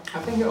there. I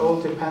think it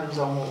all depends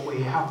on what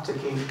we have to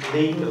keep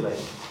legally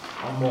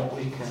and what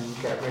we can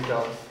get rid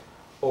of,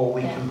 or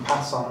we can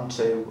pass on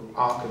to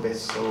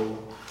archivists or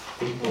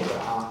people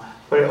that are.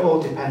 But it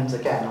all depends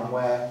again on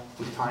where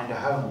we find a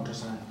home,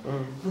 doesn't it?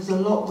 There's a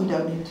lot we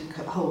don't need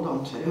to hold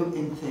on to,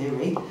 in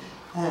theory.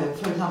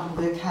 For example,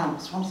 the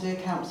accounts. Once the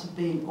accounts have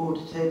been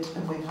audited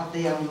and we've had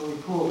the annual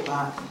report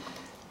back,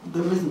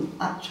 there isn't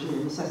actually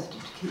a necessity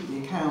to keep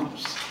the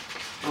accounts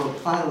or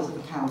files of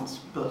accounts,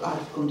 but I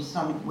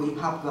understand we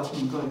have got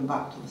them going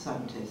back to the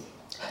 70s.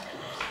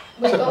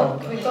 We've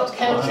got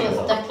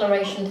councillors'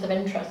 declarations of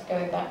interest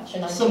going back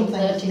to Some things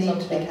 1930 need to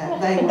be something.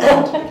 kept. They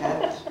want to be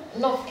kept.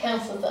 not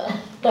councils that are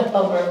no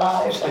longer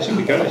alive. They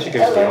should go to the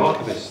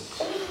archivists.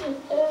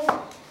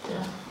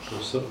 Yeah.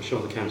 I'm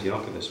sure the county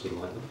archivist would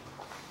like them.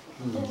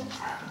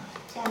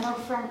 Yeah, I know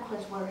Frank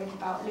was worried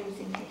about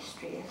losing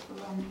history if we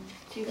went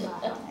too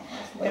bad on it.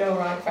 We're all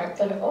right, Frank,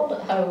 but all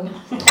at home.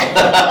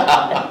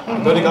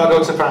 I've only got to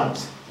go to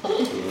France.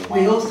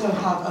 We also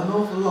have an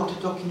awful lot of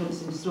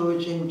documents in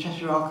storage in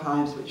Cheshire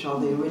Archives, which are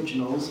the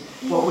originals.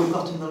 What we've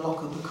got in the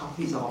lock-up are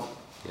copies of.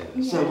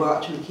 Yeah. So we're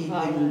actually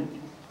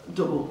keeping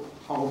double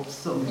of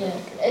some Yeah,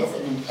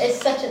 documents.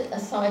 it's set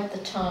aside the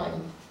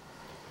time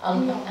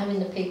and having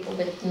the people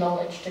with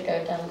knowledge to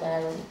go down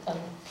there and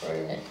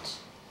prune it.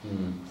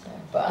 So,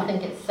 but I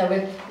think it's, so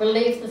we'll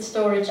leave the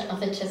storage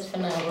as it is for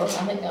now. But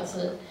I think that's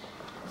a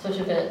sort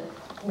of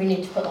we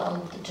need to put that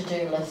on the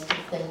to-do list of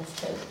things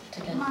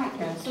to get Might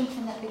be around.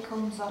 something that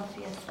becomes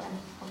obvious when.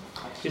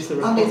 Is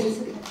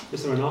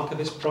there an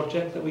archivist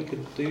project that we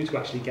could do to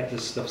actually get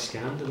this stuff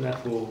scanned, and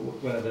therefore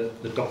where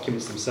the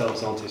documents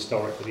themselves aren't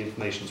historic but the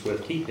information's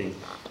worth keeping,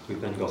 we've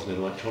then got an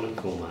electronic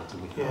format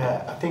and we can...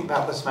 Yeah, I think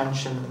that was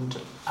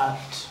mentioned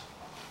at,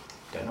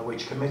 I don't know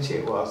which committee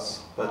it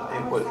was, but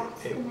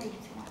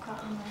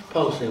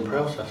Policy and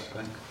process,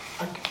 I think.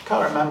 I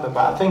can't remember,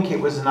 but I think it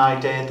was an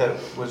idea that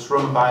was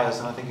run by us,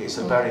 and I think it's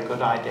a very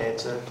good idea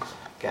to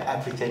get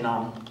everything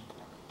on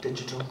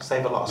digital,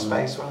 save a lot of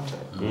space, won't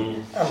it?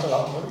 And a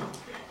lot of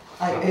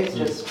money. It's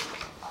just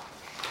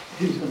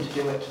who's going to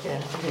do it. Yeah.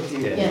 If you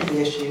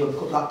the issue and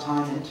put that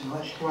time into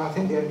it. Well, I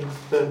think I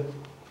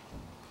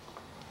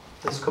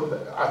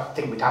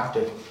think we'd have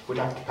to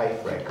pay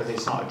for it because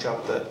it's not a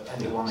job that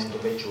any one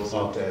individual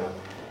will do.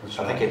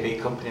 I think it'd be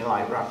a company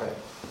like Rabbit.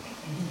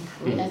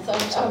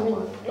 Yes, I mean,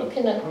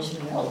 looking at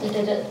what they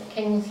did at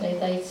Kingsley,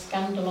 they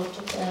scanned a lot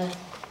of their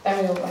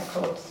burial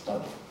record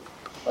stuff,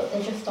 but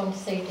they're just on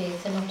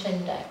CDs, they're not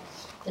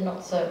indexed, they're not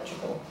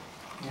searchable.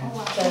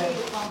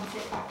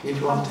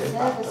 You'd want it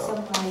back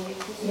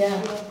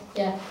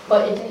Yeah,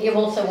 but you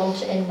also want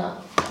it in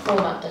that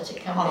format that it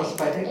can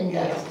be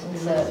indexed and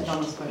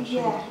searched.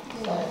 Yeah.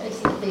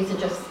 So these are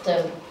just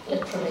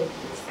literally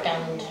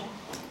scanned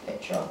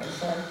picture of them.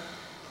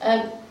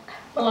 So,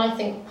 well, I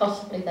think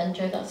possibly then,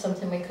 Joe, that's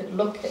something we could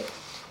look at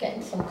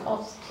getting some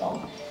costs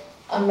on,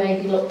 and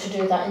maybe look to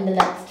do that in the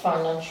next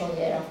financial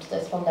year after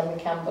this one, then we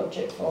can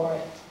budget for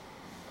it.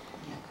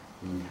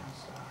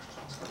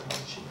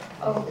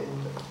 Oh,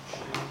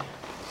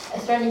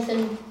 is there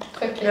anything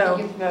quickly No,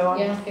 that I'm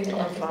happy with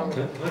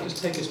everything? Can I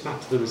just take us back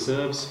to the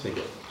reserves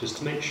figure, just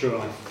to make sure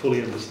I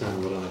fully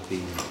understand what I've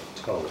been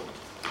told?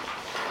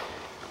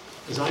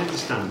 As I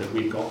understand it,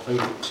 we've got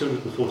over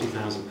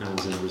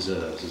 £240,000 in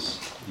reserves, as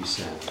you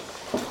said.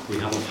 We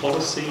have a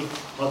policy,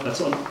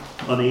 that's on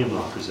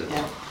earmarked reserves.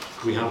 Yeah.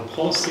 We have a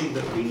policy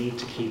that we need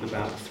to keep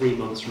about 3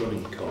 months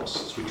running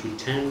costs, which would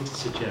tend to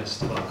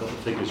suggest, if I've got the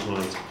figures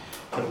right,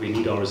 that we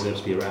need our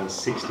reserves to be around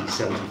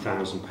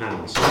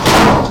 £60,000–70,000. So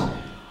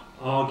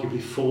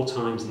arguably 4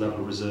 times the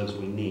level of reserves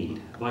we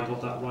need. Have I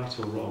got that right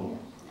or wrong?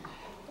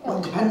 Well,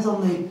 it depends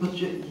on the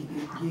budget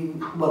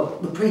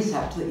the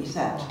precept that you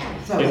set.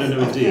 So No, a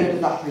indeed. third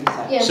of that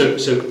precept. Yeah.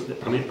 So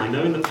I mean, I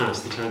know in the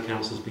past the town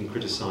council has been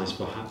criticised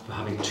for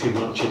having too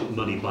much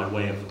money by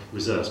way of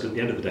reserves, because at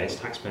the end of the day it's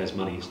taxpayers'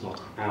 money, it's not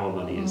our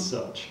money as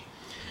such.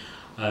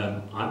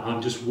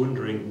 I'm just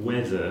wondering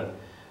whether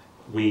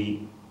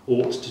we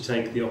ought to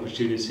take the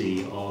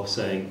opportunity of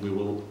saying we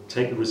will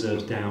take the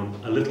reserves down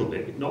a little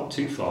bit, not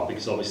too far,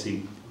 because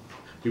obviously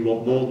we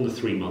want more than the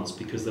 3 months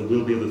because there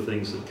will be other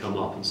things that come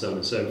up and so on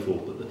and so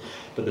forth.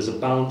 But there's a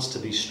balance to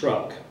be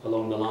struck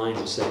along the lines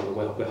of saying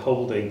we're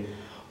holding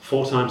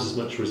 4 times as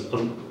much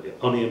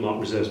unearmarked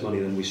reserves money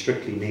than we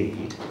strictly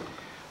need.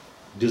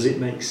 Does it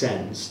make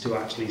sense to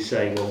actually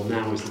say, well,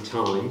 now is the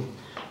time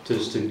to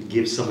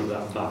give some of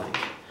that back?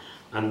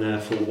 And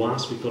therefore,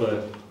 whilst we've got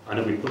I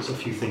know we've put a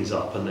few things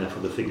up and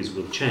therefore the figures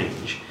will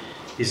change,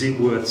 is it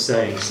worth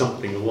saying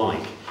something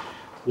like,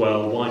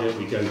 well, why don't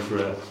we go for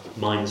a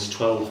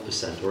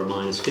 -12% or a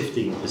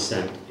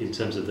 -15% in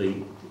terms of the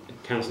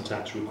council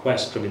tax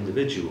request from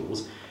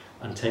individuals,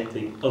 and take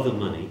the other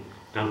money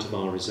out of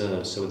our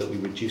reserves so that we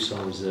reduce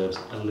our reserves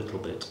a little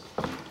bit?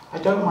 I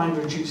don't mind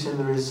reducing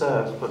the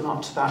reserves, but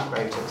not to that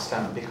great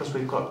extent, because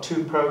we've got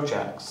 2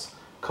 projects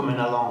coming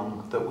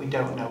along that we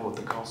don't know what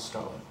the cost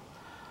of.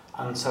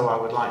 And so I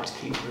would like to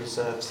keep the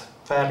reserves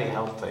fairly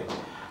healthy.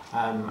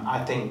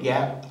 I think,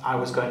 I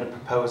was going to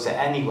propose it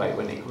anyway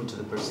when it comes to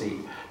the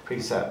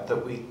precept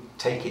that we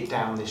take it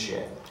down this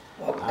year.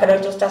 Well, can I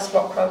just ask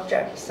what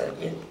projects that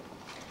you...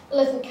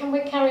 Listen, can we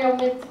carry on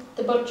with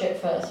the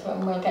budget first,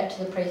 and we'll get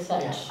to the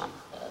precept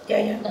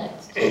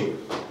next?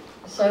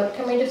 So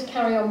can we just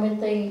carry on with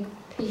the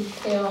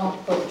PPR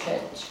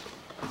budget?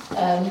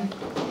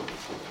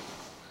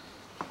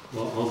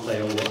 Well, aren't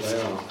they all what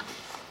they are?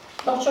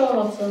 Not all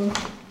of them.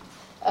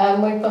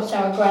 We've got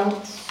our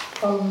grants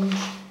fund,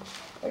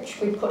 which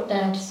we put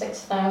down to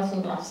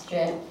 6,000 last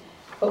year,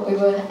 but we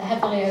were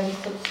heavily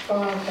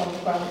oversubscribed on the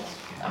grant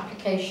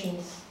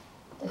applications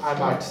this I'd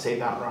year. like to see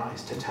that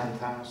rise to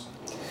 10,000.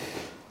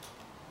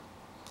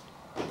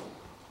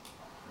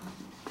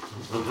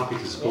 I'm happy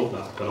to support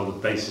that, but on the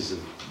basis of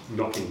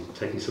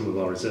taking some of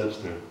our reserves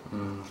now.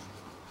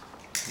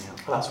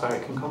 Well, that's where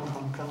it can come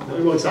from, can't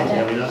it? Well, exactly.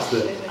 I mean, that's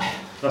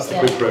the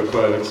quid pro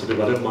quo. It's sort of,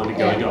 I don't mind it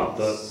going up,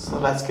 but So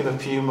let's give a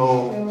few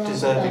more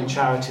deserving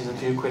charities a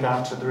few quid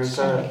out of the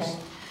reserves. Okay.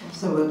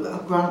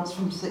 So grants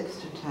from 6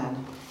 to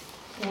 10.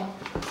 Yeah.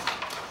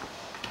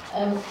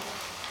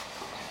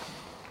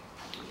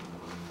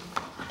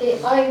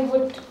 I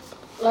would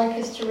like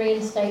us to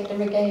reinstate the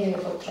regalia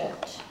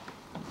budget,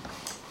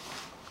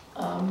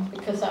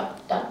 because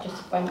that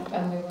just went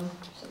when we were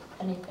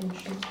penny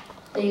pinching.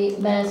 The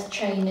mare's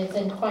chain is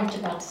in quite a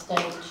bad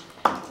state.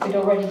 We'd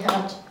already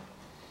had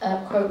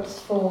quotes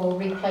for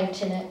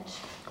replating it,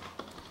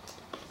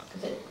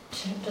 because it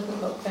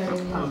doesn't look very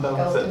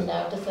golden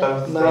now, does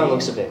it? No, it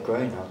looks a bit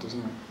grey now, doesn't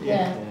it?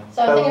 Yeah.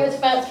 So I think it was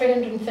about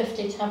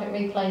 350 to have it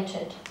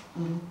replated.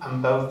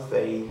 And both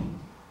the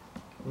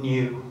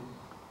new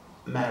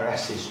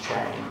mayoress's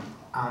chain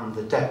and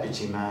the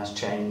deputy mayor's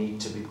chain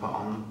need to be put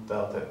on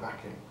velvet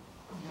backing.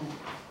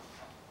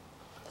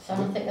 So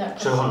I think that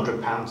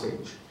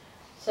 £200 each.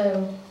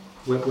 So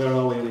where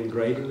are we on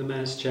engraving the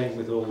mare's chain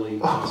with all the...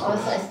 it's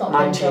not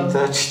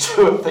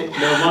 1932, I think.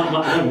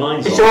 No,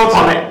 mine's it's on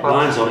on it.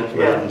 Mine's on it from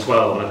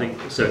 11/12, and I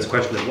think so. It's a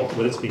question of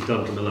whether it's been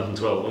done from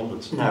 11/12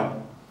 onwards.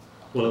 No.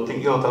 Well, I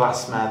think you're the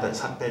last mayor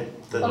that's been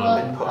put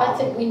on. I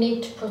think we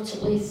need to put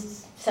at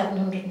least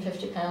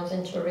 £750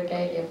 into a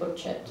regalia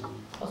budget,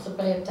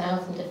 possibly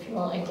 1,000 if you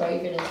want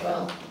engraving as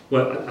well.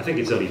 Well, I think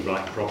it's only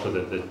right and proper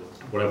that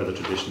whatever the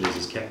tradition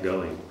is kept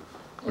going,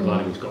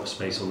 providing we've got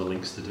space on the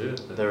links to do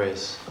it. But there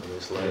is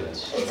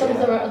loads.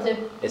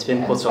 It's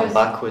been put on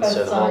backwards,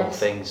 so the whole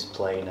thing's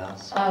plain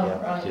as. Oh,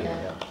 right,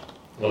 yeah.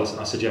 Well,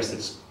 I suggest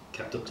it's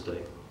kept up to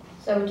date.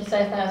 So would you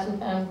say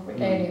 £1,000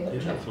 regalia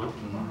budget? Yeah, fine.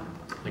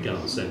 Again,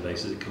 on the same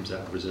basis, it comes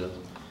out of reserve.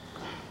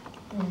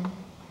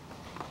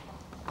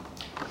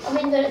 I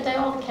mean, they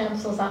are the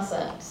council's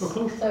assets, Of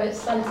course. so it's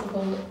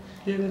sensible that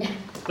Yeah.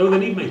 Oh, they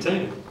need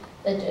maintaining.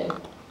 they do.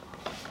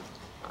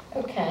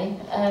 Okay.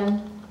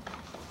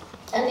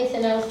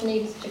 Anything else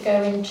needs to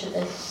go into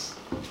this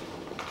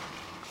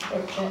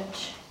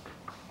budget?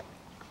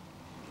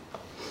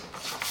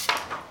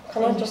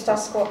 Can I just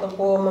ask what the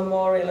war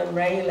memorial and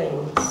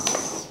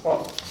railings,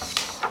 what,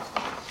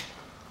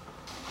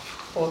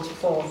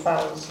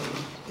 44,000?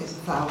 It's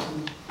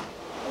 1,000.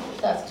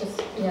 That's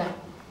just, yeah.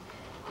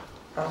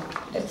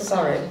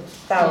 Sorry,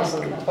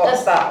 1,000. Yeah.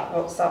 What's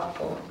that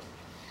for?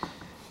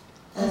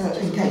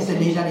 In case they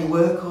need any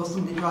work or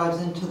somebody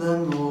drives into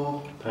them,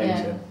 or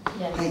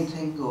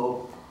painting,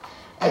 or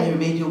any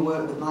remedial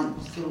work that might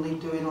still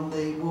need doing on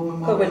the war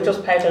memorial. But we've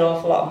just paid an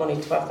awful lot of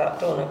money to have that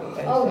done, haven't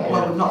we? Oh, yeah.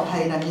 Well, we've not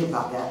paid any of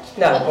that yet.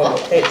 No,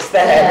 but it's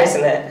there,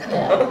 isn't it?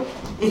 Yeah.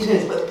 It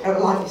is, but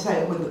like you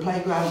say, with the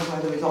playground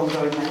where there is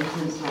ongoing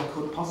maintenance, there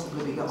could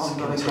possibly be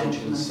ongoing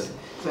maintenance.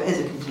 So it is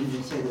a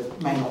contingency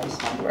that may not be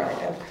spent. Right,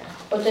 okay.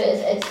 But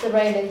it's the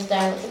railings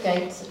down at the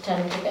gates that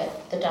tend to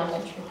get the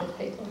damage because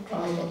people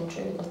drive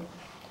into them.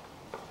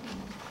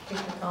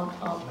 People can't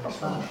park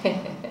properly.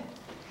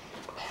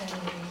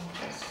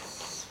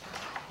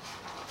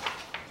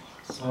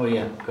 Oh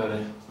yeah, got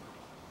it.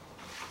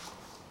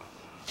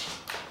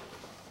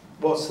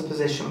 What's the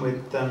position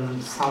with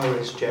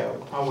salaries,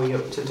 Joe? Are we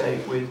up to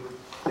date with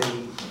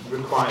the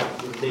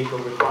legal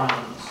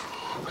requirements?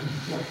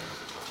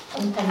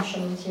 And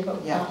pensions, you've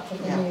got that for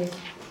the new.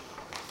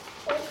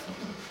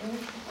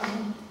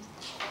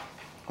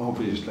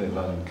 Obviously,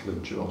 that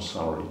includes your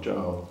salary,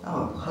 Joe.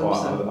 Oh, hope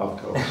so.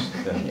 Of course.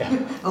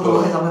 Yeah.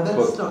 Otherwise, I'm a bit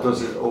But stuck.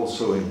 does it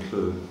also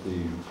include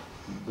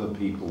the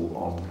people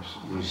on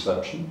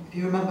reception? If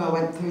you remember, I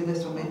went through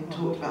this when we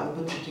talked about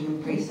the budgeting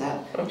and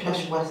precept.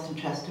 Cheshire West and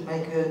Chester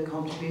make a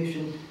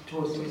contribution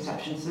towards the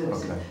reception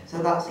service. Okay.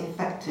 So that's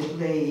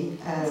effectively...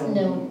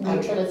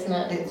 neutral, isn't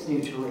it? It's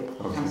neutral, it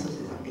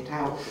cancels it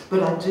out.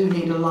 But I do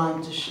need a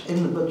line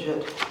in the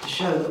budget to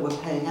show that we're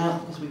paying out,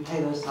 because we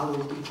pay those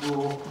salaries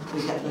before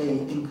we get the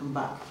income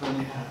back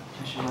from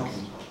Cheshire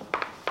West.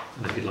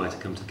 And if you'd like to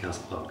come to the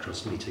Castle Park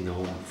Trust meeting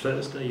on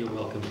Thursday, you're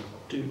welcome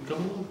to come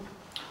along.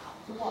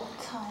 What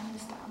time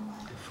is that on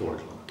there? 4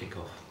 o'clock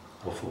kick-off,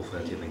 or 4:30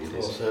 I think it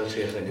is.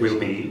 4:30 I think We'll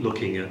be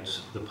looking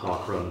at the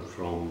park run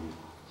from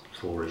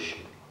 4ish.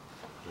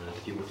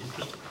 If you would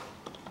interest.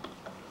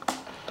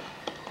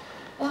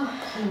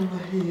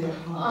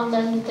 And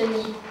then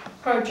the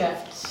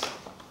projects,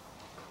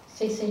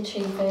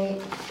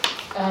 CCTV,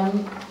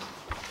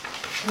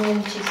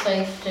 community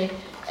safety.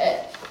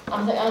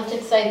 I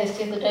did say this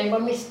the other day,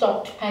 when we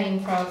stopped paying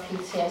for our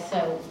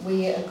PCSO,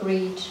 we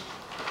agreed,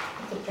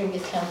 the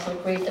previous council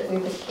agreed that we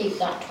would keep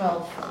that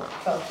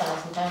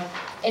 £12,000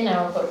 in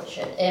our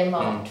budget,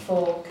 earmarked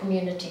for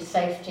community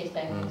safety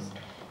things.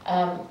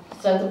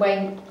 So the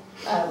way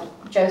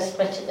Joe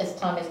split it this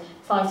time is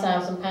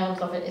 £5,000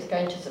 of it is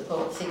going to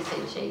support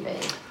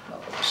CCTV.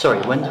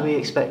 Sorry, when do we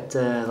expect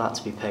that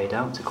to be paid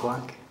out to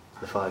Quack?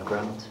 The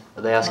 £5,000.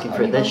 Are they asking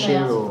for Only it this when they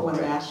year ask or? When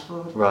they asked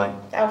for it. Right.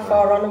 How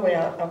far on are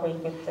we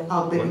with the...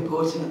 I'll be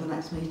reporting at the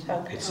next meeting.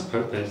 Okay.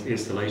 The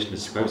installation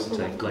is supposed to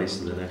take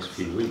place in the next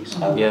few weeks.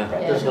 Oh, Yeah.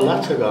 right. There's a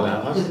letter gone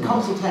out, There's hasn't a there?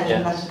 consultation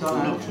Yeah. letter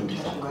gone out from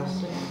Cheshire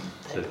West.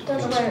 I don't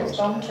know where it's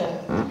gone to.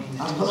 I'm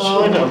not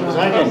Oh, I know, because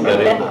I didn't get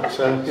it, but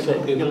some people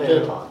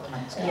did. No,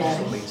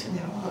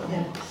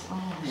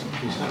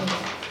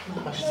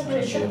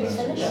 it should be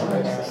finished on the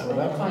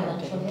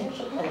financial year,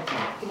 shouldn't it?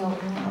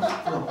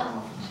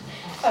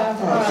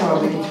 So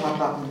we need to have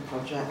that on the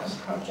project.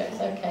 Projects,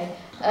 okay.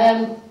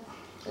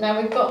 Now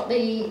we've got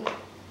the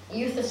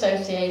Youth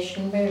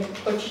Association, we're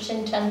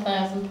budgeting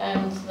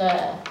 £10,000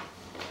 there.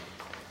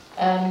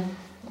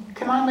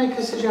 Can I make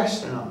a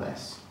suggestion on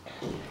this?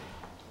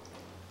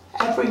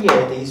 Every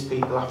year these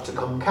people have to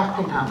come cap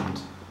in hand,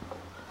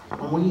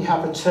 and we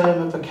have a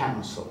term of the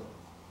council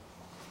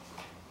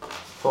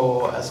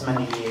for as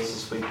many years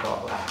as we've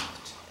got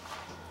left.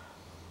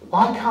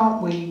 Why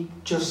can't we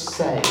just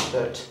say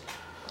that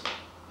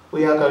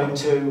we are going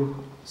to,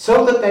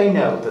 so that they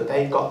know that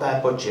they've got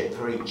their budget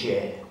for each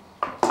year,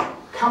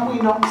 can we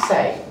not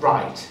say,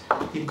 right,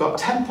 you've got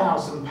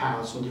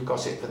 £10,000 and you've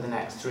got it for the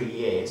next 3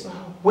 years,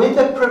 with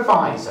a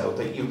proviso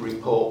that you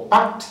report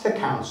back to the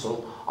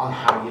council on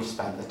how you've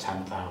spent the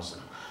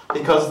 10,000?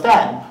 Because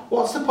then,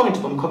 what's the point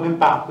of them coming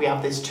back? We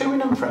have this to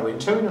and fro in.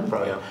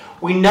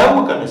 We know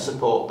we're going to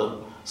support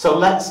them, so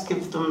let's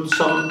give them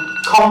some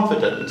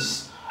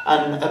confidence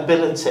and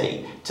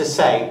ability to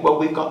say, well,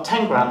 we've got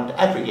 10 grand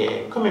every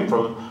year coming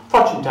from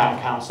Frodsham Town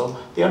Council.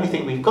 The only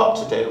thing we've got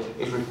to do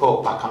is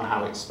report back on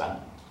how it's spent.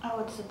 I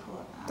would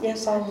support that.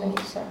 Yes, I think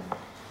so.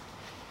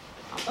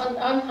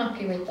 I'm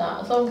happy with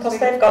that, as long as Because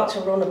they've got to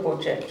run a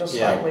budget, just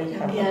like we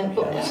have. Yeah,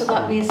 but so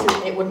that means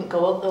that it wouldn't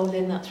go up though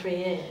within that 3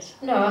 years.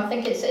 No, I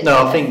think it's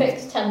No, I a think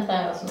fixed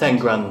 10,000. 10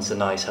 grand's a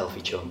nice healthy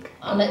chunk.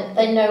 And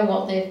they know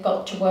what they've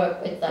got to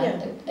work with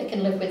then. Yeah. They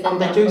can live within And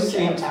they that do budget.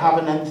 seem to have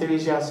an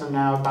enthusiasm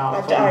now about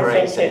I think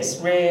fundraising. it's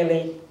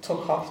really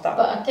took off that.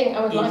 But I think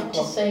I would Youth like to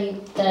club. see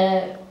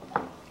their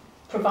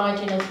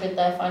providing us with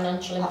their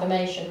financial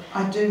information.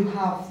 I do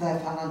have their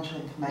financial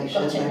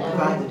information, You've got it they now.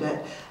 provided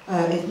it.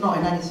 It's not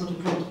in any sort of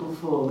printable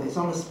form, it's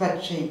on a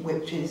spreadsheet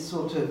which is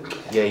sort of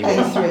Yeah, you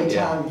A3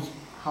 yeah. times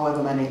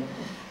however many.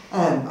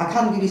 I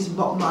can give you some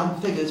bottom line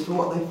figures for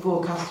what they've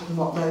forecasted and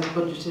what they've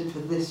budgeted for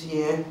this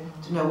year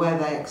to know where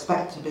they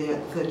expect to be at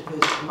the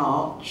 31st of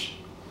March.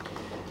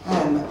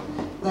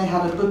 They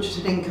had a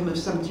budgeted income of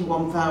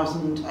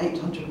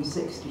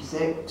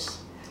 71,866.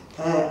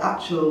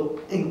 Actual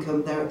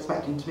income they're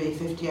expecting to be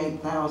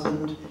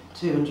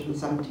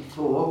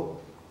 58,274.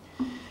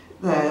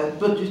 Their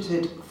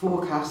budgeted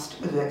forecast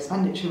of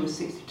expenditure was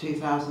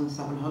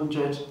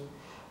 62,700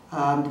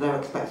 and they're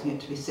expecting it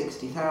to be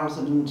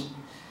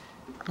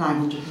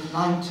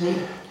 60,990,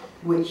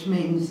 which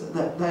means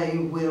that they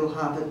will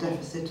have a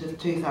deficit of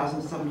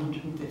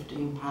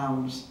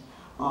 £2,715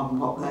 on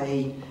what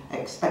they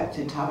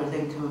expected to have as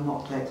income and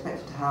what they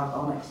expected to have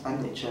on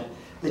expenditure.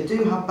 They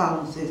do have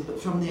balances, but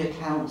from the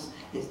accounts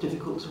it's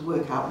difficult to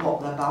work out what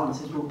their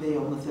balances will be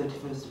on the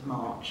 31st of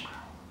March.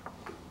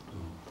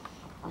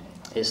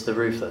 It's the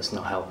roof that's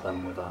not helped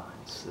them with that.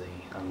 It's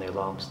and the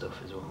alarm stuff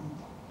as well.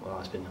 Well,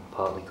 it's been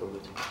partly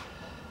covered.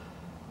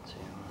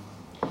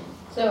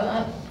 So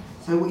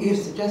So what you're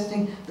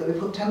suggesting that we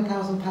put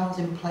 £10,000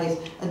 in place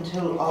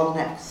until our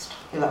next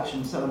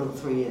election, so another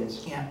 3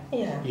 years. Yeah.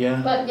 Yeah.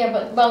 Yeah. but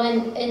well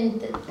in In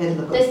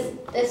the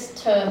budget. this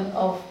term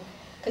of,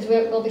 because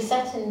we'll be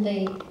setting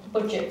the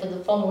budget for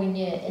the following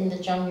year in the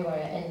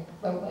January,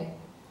 won't we?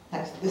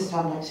 This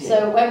time next year.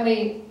 So when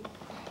we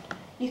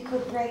You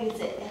could raise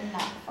it in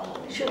that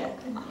following year,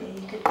 couldn't you?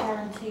 You could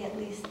guarantee at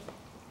least.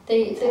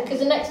 because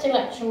the next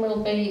election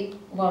will be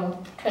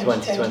 2023.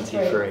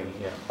 2023,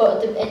 yeah.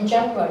 But in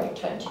January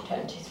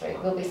 2023,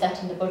 we'll be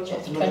setting the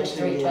budget for Another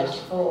 2 years.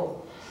 23-24.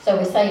 So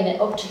we're saying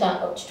it up to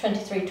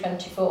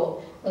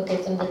 23-24, we'll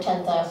give them the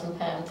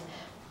 £10,000.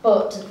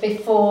 But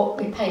before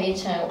we pay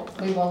it out,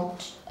 we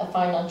want a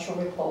financial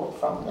report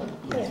from them.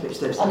 Yes, which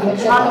they've And said. which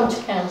will come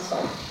to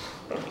council.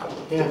 I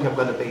think I'm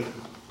going to be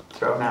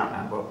thrown out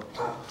now, but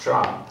I'll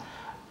try.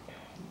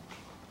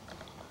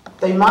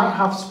 They might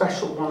have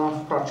special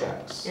one-off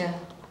projects. Yeah.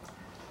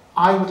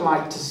 I would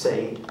like to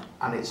see,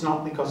 and it's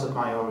not because of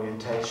my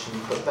orientation,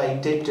 but they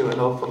did do an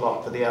awful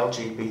lot for the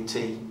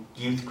LGBT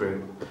youth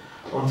group.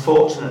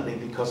 Unfortunately,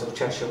 because of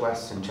Cheshire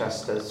West and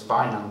Chester's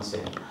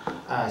financing,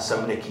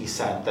 so Nikki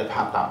said they've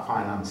had that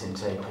financing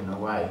taken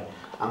away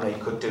and they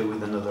could do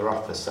with another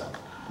officer.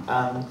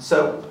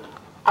 So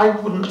I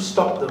wouldn't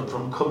stop them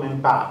from coming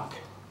back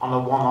on a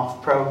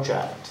one-off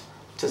project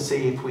to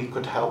see if we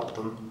could help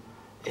them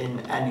in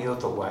any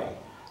other way.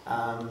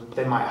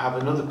 They might have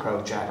another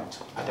project,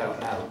 I don't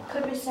know.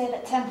 Could we say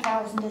that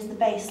 10,000 is the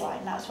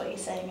baseline? That's what you're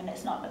saying, and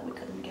it's not that we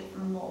couldn't give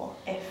them more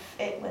if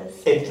it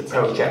was. If the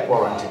project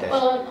warranted it.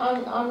 Well,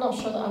 I'm not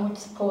sure that I would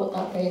support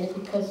that really,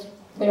 because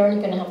we're only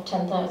going to have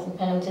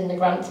 £10,000 in the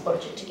grants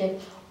budget to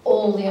give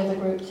all the other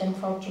groups in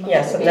Frodsham.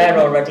 Yes, and they're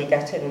already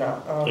getting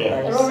that, aren't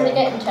Yeah. they? They're already So-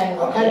 getting 10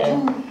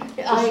 grand. Okay,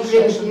 I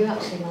agree with you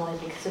actually, Molly,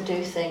 because I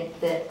do think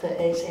that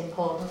that is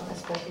important,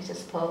 especially to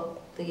support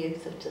the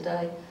youth of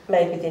today.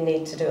 Maybe they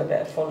need to do a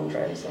bit of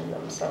fundraising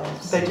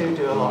themselves. They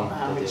do a lot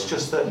now. It's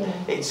just that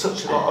it's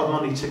such a lot of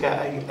money to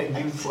get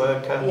a youth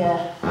worker.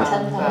 Yeah,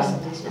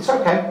 10,000 is it's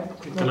okay.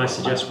 Can I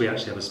suggest we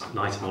actually have an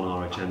item on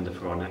our agenda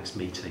for our next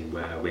meeting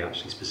where we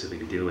actually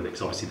specifically deal with it?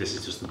 Because obviously this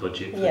is just the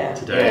budget for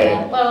today.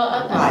 Yeah. Well,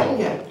 I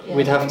think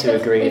We'd have to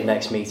agree at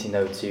next meeting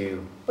though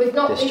to we've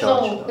not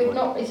discharge.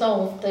 not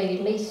resolved the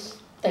lease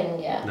thing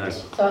yet. No.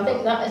 So I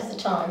think that is the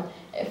time.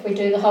 If we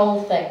do the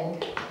whole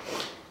thing,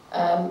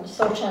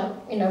 sort out,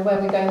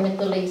 where we're going with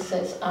the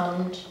leases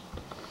and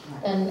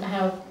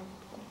how,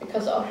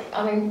 because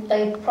I mean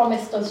they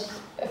promised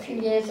us a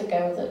few years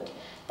ago that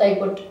they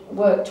would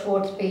work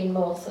towards being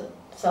more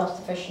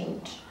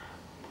self-sufficient,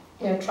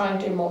 try and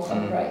do more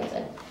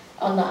fundraising,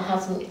 and that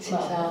hasn't.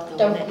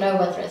 Don't know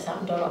whether it's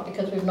happened or not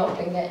because we've not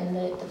been getting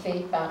the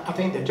feedback. I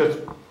think they've just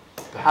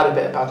had a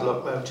bit of bad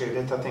luck though,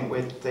 Judith. I think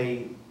with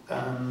the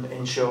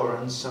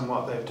insurance and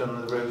what they've done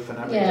to the roof and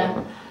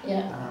everything.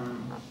 Yeah.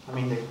 I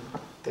mean,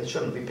 they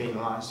shouldn't be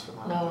penalised for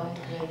that. No,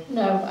 I agree.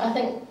 No, I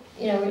think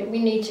we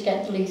need to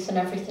get the lease and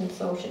everything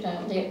sorted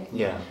out.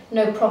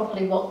 Know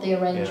properly what the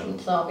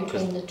arrangements are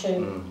between the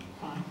two.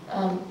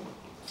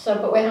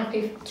 But we're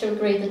happy to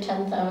agree the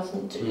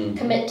 10,000,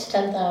 commit to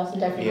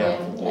 10,000 every year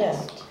for the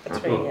next. For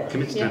 3 years.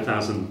 Commit to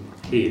 10,000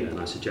 here, and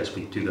I suggest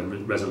we do the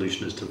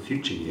resolution as to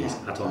future years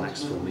at our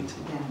next full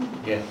meeting.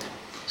 Yeah.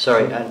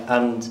 Sorry,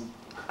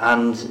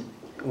 and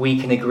we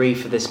can agree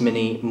for this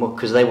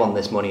because they want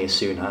this money as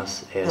soon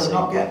as. They'll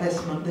not get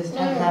this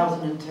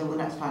 10,000 until the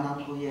next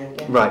financial year.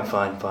 Yeah. Right,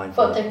 fine.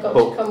 But they've got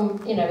to come,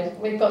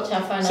 we've got to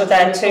have financial. So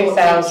they're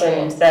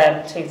 2,000.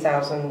 They're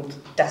 2,000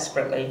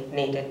 desperately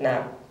needed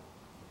now.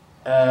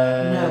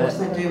 No, because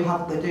they do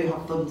have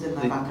funds in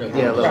their bank account.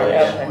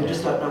 Yeah, we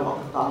just don't know what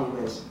the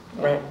value is.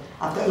 Right.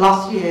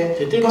 Last year,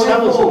 they did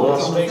tell us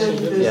on the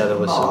 31st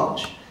of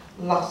March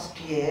last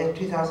year,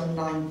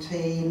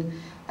 2019.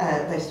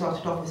 They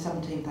started off with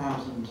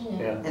 17,000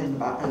 in the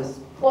bank as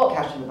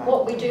cash in the bank.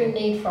 What we do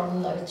need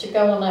from them though to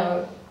go on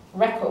our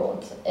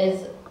records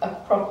is a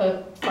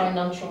proper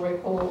financial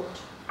report.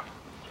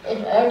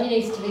 It only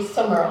needs to be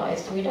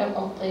summarised. We don't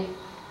want the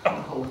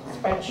whole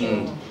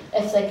spreadsheet.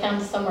 If they can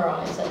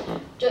summarise it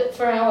just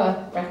for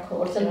our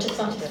records and to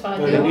satisfy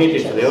the auditors. Need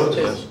it for the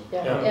auditors.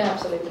 Yeah,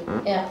 absolutely.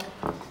 Yeah,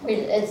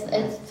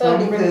 it's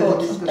further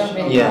reports don't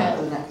really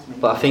help.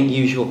 But I think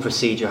usual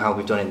procedure, how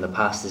we've done it in the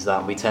past, is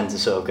that we tend to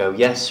sort of go,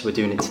 yes, we're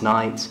doing it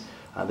tonight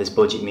at this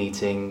budget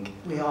meeting.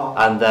 We are.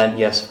 And then,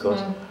 yes, of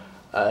course.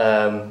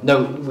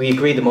 No, we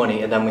agree the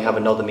money and then we have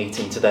another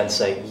meeting to then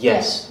say,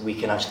 yes, we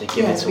can actually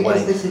give it away.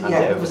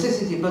 Because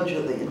this is your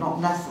budget that you're not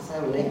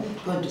necessarily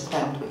going to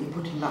spend, but you're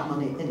putting that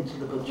money into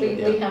the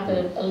budget. We have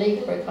a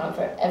legal requirement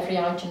for every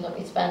item that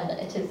we spend.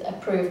 It is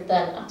approved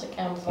then at a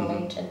council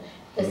meeting.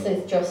 This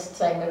is just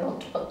saying we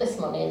want to put this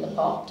money in the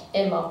pot,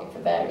 earmark it for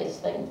various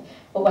things,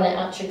 but when it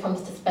actually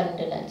comes to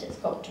spending it, it's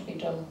got to be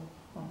done,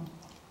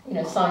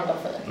 signed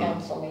off at the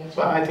council meeting.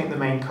 Well, I think the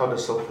main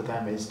codicil for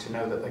them is to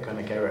know that they're going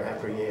to get it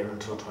every year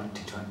until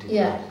 2023.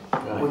 Yeah.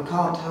 Right. We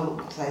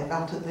can't say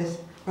that at this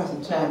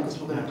present time because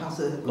we're going to pass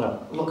a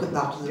look at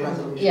that as a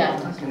resolution. Yeah.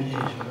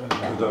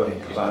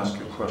 Could I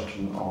ask a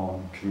question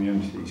on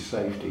community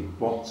safety?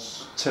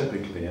 What's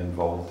typically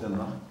involved in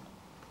that?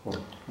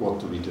 What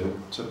do we do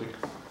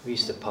typically? We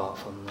used to part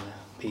from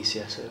the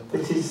PCSO.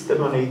 This is the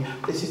money,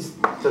 this is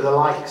for the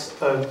likes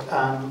of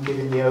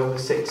giving the over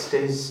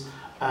 60s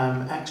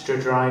extra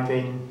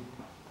driving,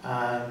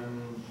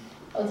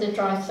 the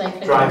drive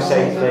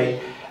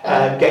safely.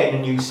 Getting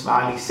a new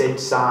Smiley Sid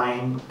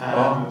sign,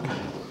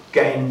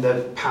 getting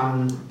the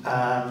PAN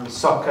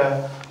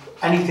soccer,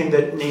 anything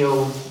that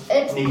Neil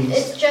needs.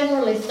 It's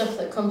generally stuff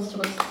that comes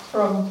to us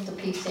from the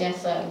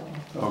PCSO.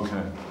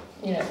 Okay.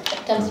 It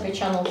tends to be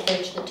channeled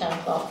through to the town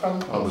clerk from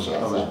the PCSO.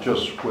 I was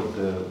just with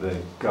the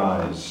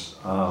guys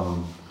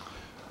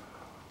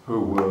who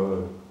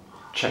were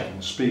checking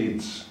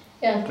speeds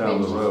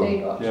down the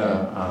road.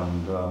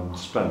 And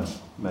spent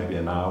maybe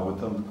an hour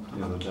with them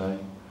the other day.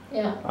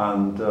 Yeah.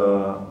 And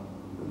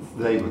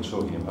they were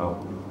talking about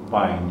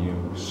buying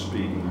new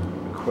speeding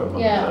equipment.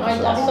 Yeah,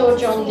 I saw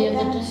John the other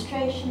day.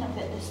 Demonstration of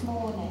it this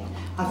morning.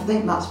 I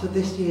think that's for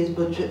this year's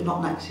budget,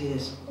 not next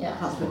year's. Yeah.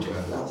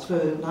 That's for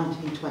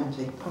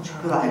 1920.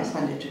 For that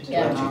expenditure to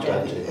come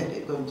out, if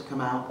it's going to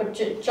come out. But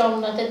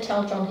John, I did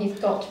tell John he's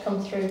got to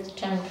come through the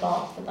town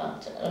clerk for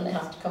that, and it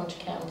has to come to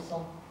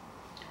council.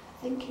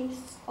 I think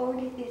he's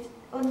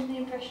under the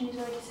impression he's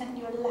already sent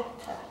you a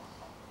letter.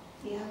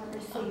 You haven't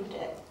received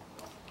it.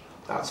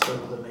 That's for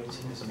another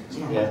meeting, isn't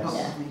it? Yeah.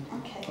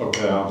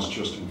 Okay, I was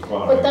just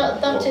inquiring. But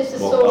that is the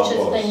sort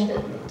of thing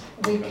that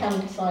we can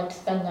decide to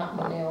spend that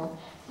money on.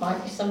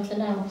 Might be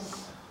something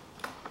else.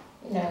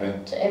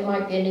 It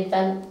might be an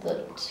event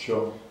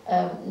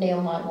that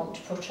Neil might want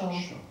to put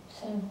on. Sure.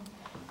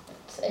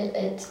 So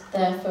it's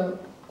there for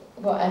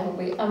whatever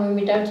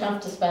we don't have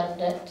to spend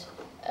it.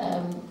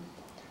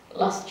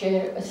 Last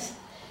year it was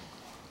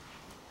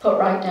put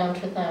right down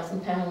to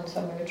 £1,000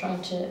 when we were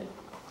trying to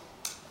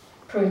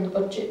prune the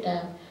budget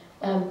down.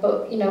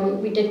 But, you know,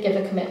 we did give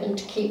a commitment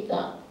to keep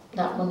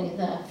that money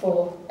there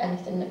for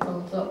anything that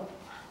comes up.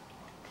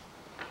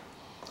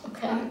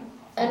 Okay.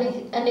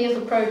 Any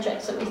other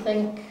projects that we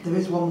think? There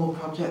is one more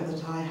project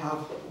that I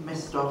have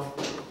missed off,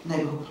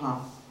 neighbourhood plan.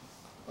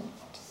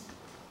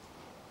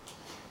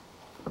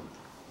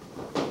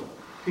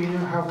 Do you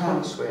know how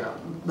close we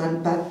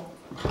are?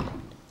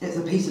 It's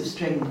a piece of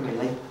string,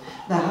 really.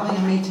 They're having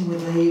a meeting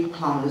with the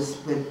planners,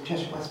 with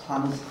Cheshire West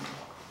planners,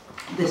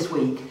 this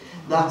week.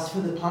 That's for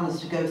the planners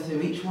to go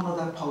through each one of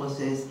their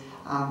policies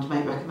and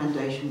make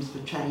recommendations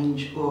for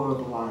change or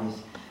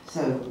otherwise.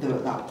 So they're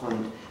at that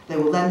point. They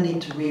will then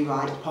need to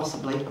rewrite,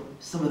 possibly,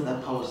 some of their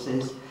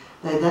policies.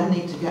 They then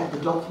need to get the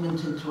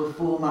document into a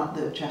format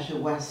that Cheshire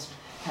West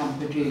can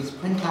produce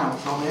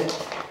printouts of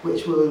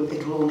it,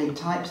 it'll all need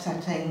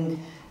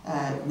typesetting,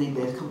 need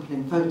the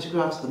accompanying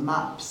photographs, the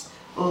maps,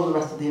 all the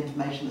rest of the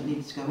information that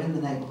needs to go in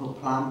the neighbourhood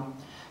plan,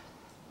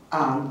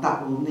 and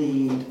that will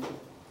need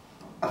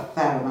a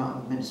fair amount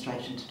of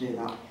administration to do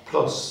that.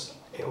 Plus,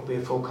 it'll be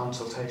a full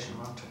consultation,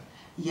 won't it?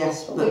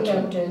 Yes, But but we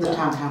don't do the that.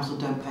 town council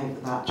don't pay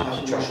for that.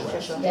 Cheshire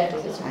West Yeah,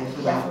 because it's pay a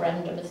for that.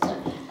 referendum, isn't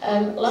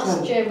it?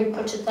 Last year we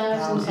put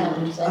 £1,000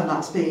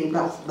 in.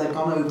 And they've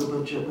gone over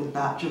budget with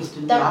that, just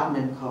in That- the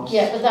admin costs.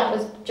 Yeah, but that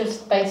was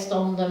just based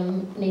on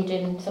them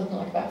needing something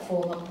like about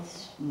 4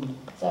 months. Mm.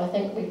 So I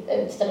think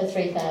instead of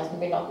 3,000,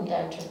 we knocked them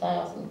down to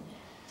 1,000.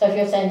 So if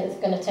you're saying it's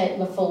going to take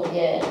them a full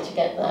year to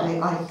get there,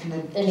 I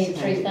can they need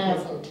anticipate it.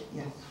 3,000.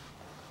 Yes.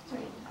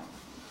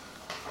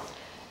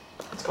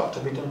 It's got to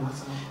be done,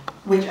 hasn't it?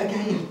 Which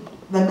again,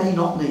 they may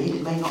not need,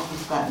 it may not be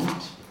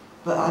spent,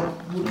 but I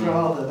would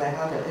rather they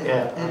had it in.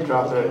 Yeah, I'd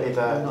rather it be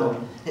there than not.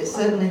 than... It's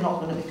certainly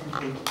not going to be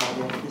completed by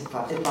the end of this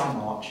by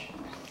March.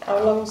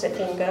 How long's it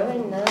been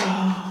going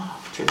now?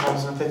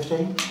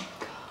 2015?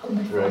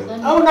 Before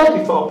then. Oh no,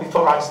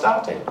 before I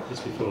started.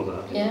 Just before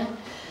that. Yeah.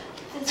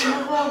 There's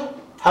another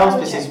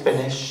Helsby's is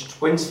finished,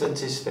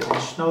 Winsford's is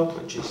finished,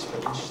 Northwich is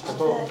finished, they've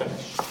all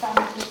finished.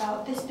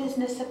 about this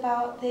business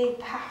about the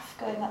path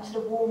going up to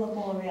the war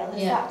memorial.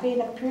 Has Yeah. that been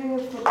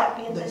approved? Would that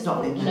be in It's this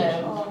not been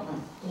budget? No. Or-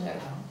 No.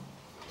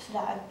 So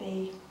that would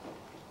be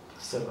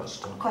Still got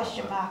stuff.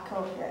 question mark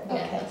over it. Yeah,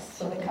 Okay, that's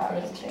so we something can't for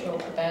us to include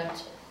talk it.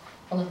 about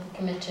on the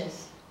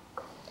committees.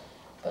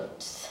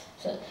 But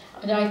so,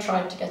 I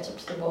tried to get up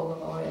to the war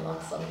memorial on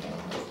Sunday,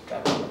 and it's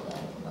dragging it there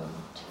at the moment.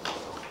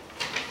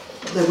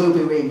 They will be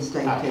I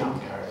reinstated.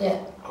 can't carry it Yeah.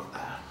 up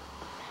there.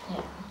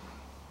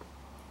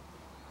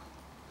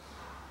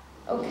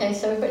 Okay,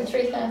 so we're putting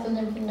 3,000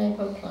 in for the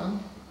neighbourhood plan.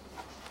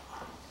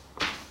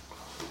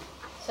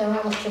 So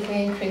how much have we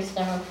increased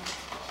our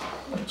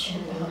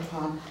budget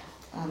by?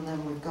 And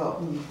then we've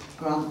got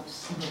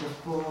grants, another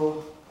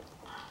 4.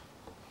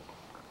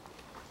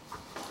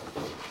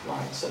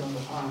 Lights, another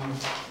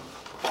 5.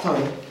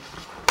 Sorry,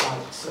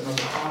 Lights,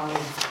 another 5.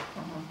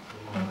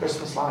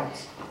 Christmas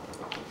lights.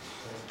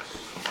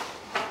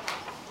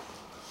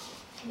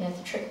 Yeah, the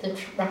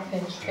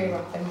wrapping, tree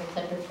wrapping we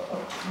said we've got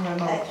up. no,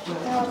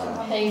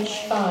 not. Page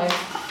 5,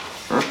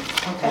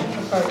 Okay.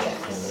 capital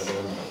projects.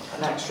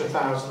 An extra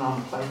 1,000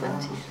 on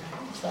playground.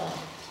 So,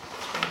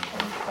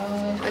 page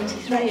 5.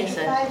 23 is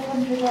it?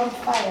 500 on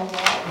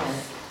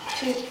fireworks.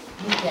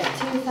 Yeah.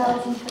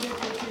 2,000 for the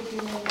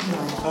distribution.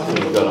 I think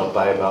we've gone up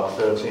by about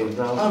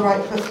 13,000. Oh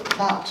right, but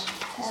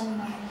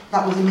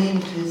that was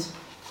amenities.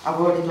 I've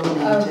already done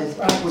amenities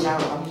right.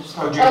 without, I'm just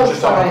Oh, not.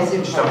 just sorry, on it's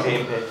just on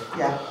impressive. PMP.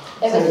 Yeah.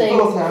 Everything.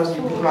 So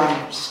 4,000 for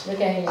grants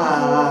Regalia.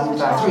 and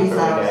Thank you for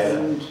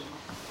 3,000.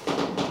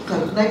 So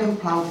neighbourhood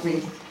plan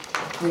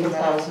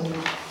 3,000.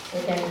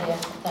 Regalia.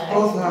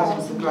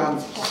 4,000 for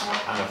grants.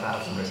 And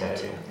 1,000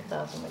 regalia.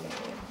 1,000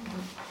 regalia.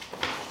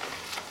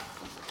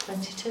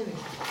 22.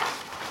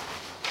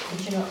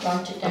 Did you not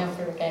write it down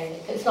for regalia?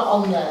 It's not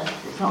on there.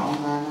 It's not on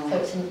there now. So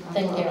it's a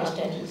thing I've you're just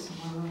put adding. it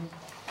somewhere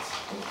else.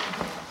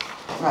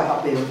 Right,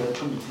 that'll be under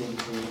PMP.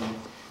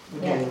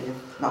 Regalia.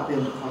 That'll be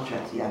under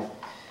project, yeah.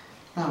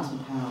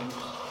 £1,000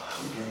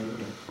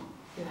 regalia.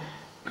 Yeah.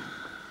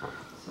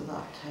 So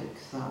that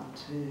takes that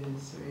 2,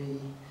 3,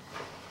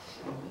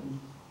 7.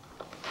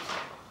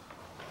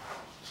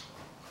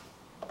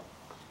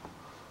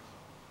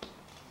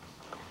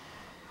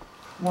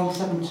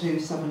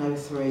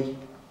 £172,703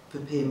 for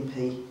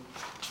P&P.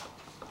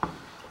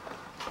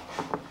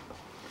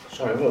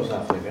 Sorry, what was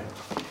that figure?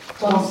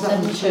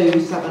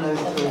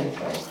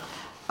 172,703.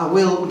 I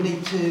will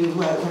need to,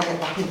 when I get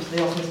back into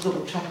the office,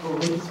 double check all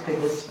these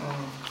figures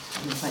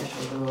and make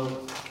sure they're all.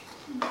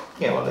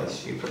 Yeah, well,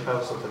 it's your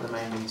proposal for the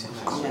main meeting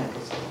next week, Yeah.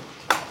 isn't it?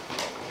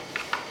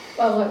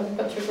 Well, we've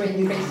got to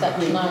agree the preset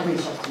tonight.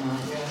 Preset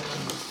tonight.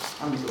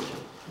 Yeah. And the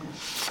budget,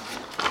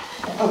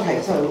 yeah.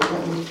 Okay, so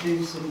let me do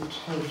some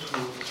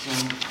totals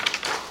then.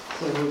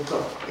 So we've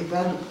got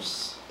events.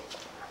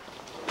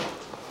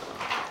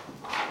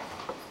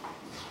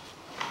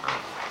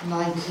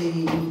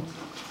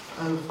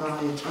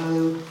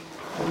 19,050,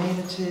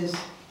 amenities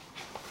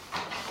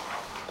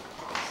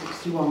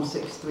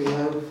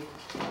 61,630.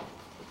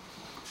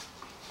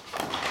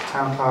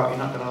 Town clerk, you're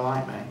not going to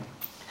like me.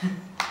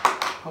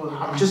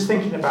 I'm just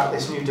thinking about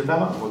this new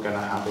development we're going to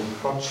have in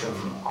Frodsham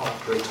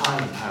of the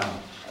retirement home.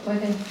 We're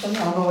going to come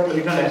I've on already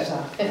We've done it.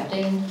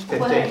 15. 15.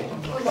 Where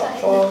is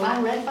that?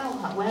 I read about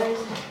that. Where is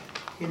it?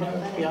 You know,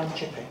 behind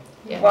Chippy.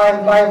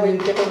 Why are we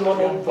giving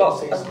money?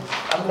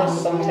 I've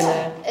missed something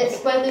there.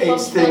 It's where they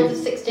want to build the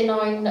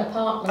 69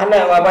 apartments. I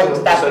know, I went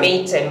to that So-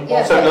 meeting.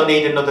 Yeah. So you'll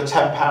need another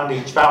 £10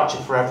 each voucher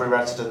for every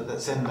resident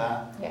that's in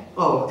there.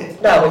 Oh,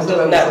 if No, it's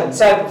over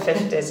it's over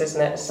 50s,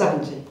 isn't it?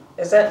 70.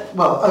 Is it?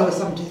 Well, over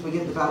 70s we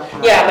give the voucher.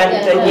 Yeah, I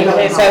meant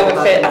it's over.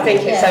 I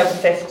think it's Yeah. over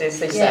 50s.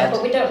 They Yeah, said.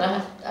 but we don't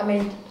know. I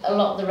mean, a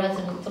lot of the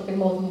residents, there'll be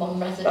more than one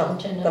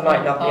resident in There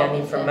might not be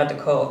any apartment, from yeah.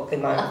 Medical. They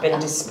might have been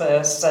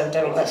dispersed. So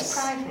don't It's let's.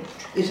 private.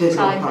 It is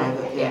all Private.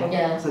 private, yeah.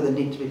 Yeah. So they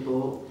need to be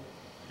bought.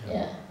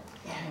 Yeah.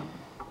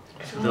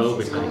 They'll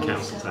be paying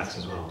council tax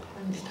as well.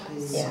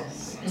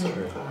 Yes.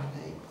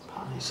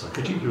 So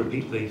could you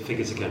repeat the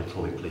figures again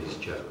for me, please,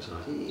 Joe?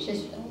 Sorry.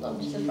 She's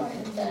writing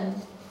them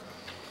down.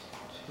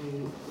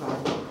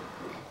 Right.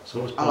 So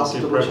what's I'll have policy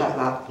to and double check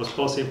that. what's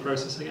policy and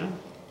process again?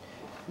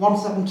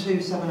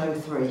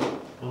 172703.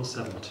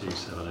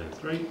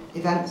 172703.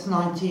 Events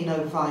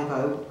 19050.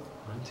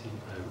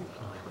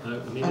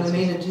 19050. And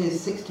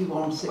amenities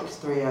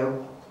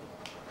 61630.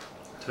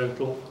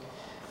 Total.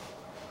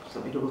 So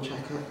let me double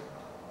check it.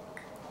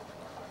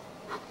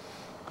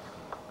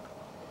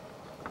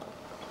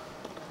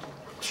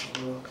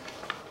 Right.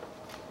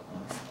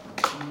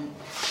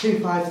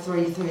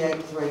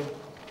 253383.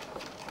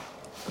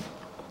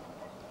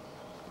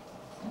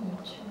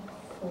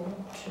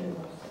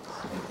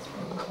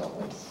 what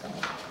would say?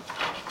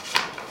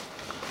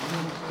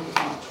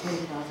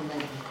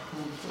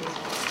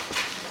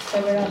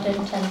 So we're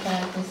adding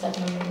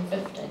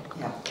 10,750.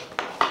 Yeah.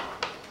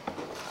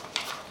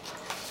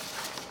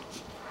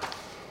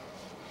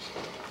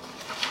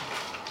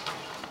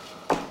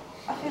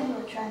 I think we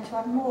were trying to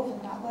add more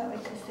than that, weren't we?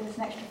 Because there was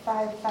an extra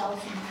 5,000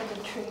 for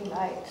the tree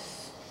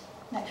lights,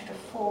 an extra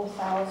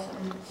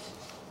 4,000.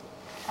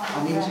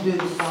 I need to do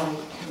the site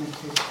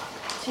committee.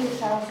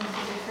 2,000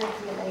 for the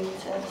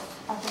defibrillators.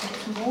 I think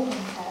it's more than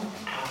 10.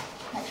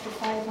 An extra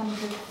 500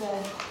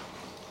 for.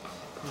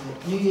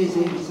 Right. New Year's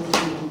Eve is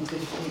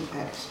 750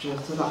 extra,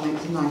 so that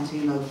makes it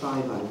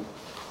 19050.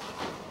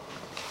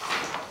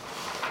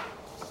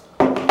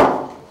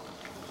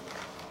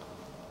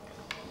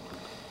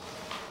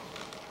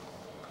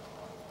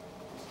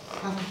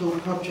 Capital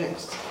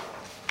projects.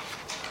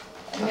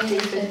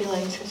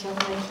 Defibrillators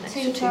only, an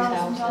extra 2,000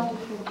 2,000. on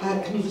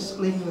defibrillators. Can you just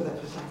leave me with it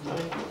for a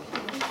second?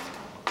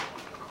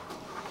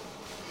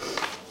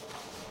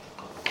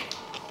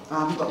 I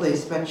haven't got the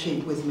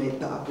spreadsheet with me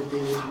that I've put the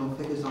original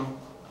figures on.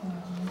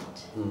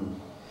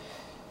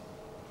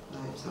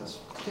 Right, so that's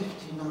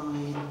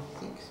 59,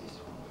 60.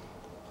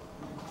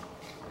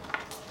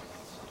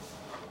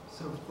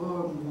 So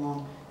 4 and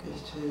 1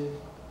 goes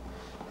to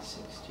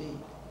 60.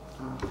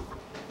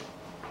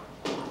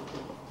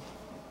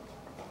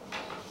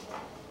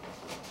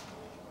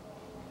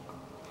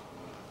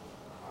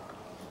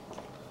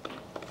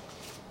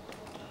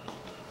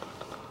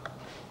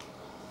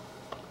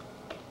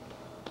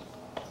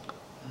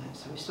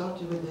 So we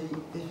started with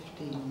the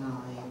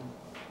 59.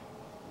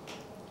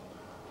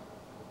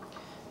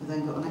 We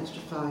then got an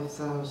extra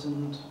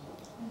 5,000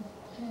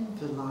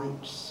 for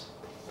lights.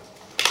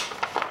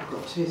 We've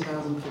got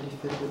 2,000 for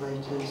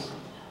defibrillators.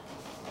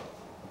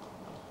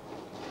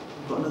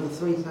 We've got another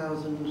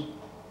 3,000.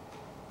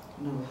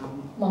 No, we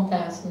haven't.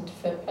 1,000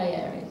 for play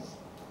areas.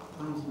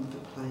 1,000 for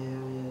play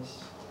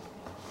areas.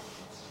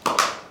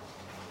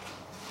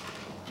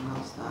 And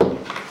that's that.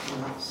 So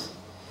that's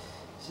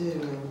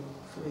 0,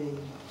 3,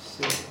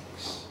 6,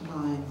 9,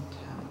 10,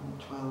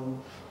 12,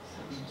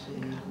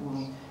 17,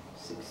 1,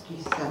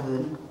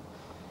 67.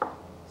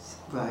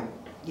 Right,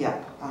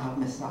 yeah, I have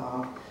missed that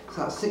out. So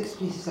that's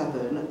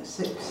 67,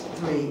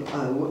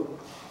 630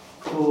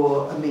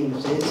 for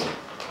amenities.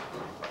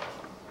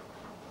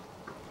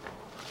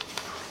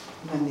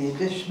 And then the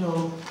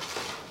additional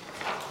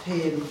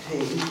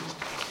P&P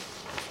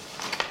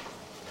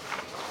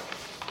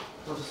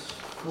plus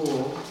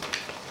 4.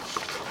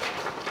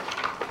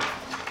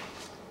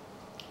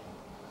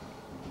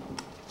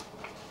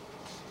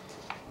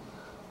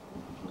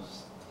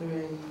 Plus 3.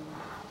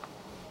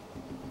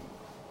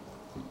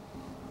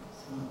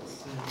 So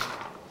that's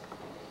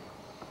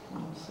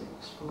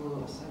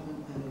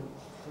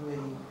 164,703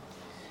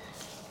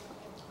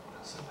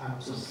 That's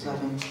 1,000 plus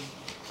 7.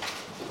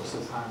 plus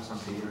 1,000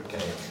 for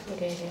irrigation.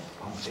 Okay,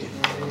 yeah. On P&P.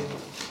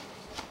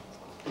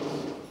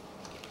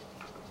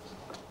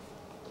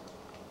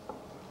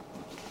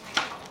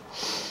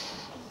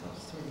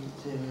 That's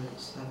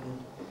 307.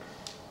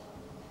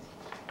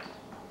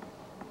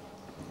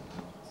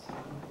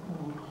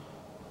 71.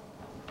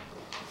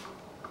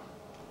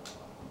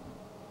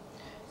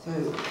 So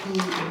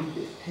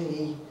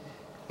P,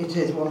 it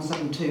is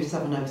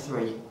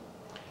 172,703.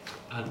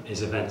 And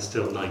is event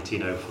still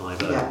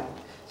 19050? Yeah.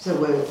 So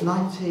we're at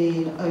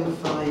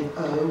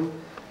 19050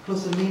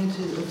 plus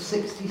amenities of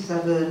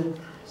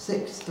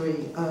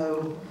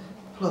 67,630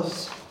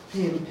 plus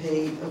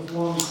P&P of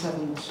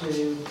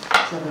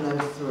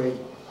 172,703.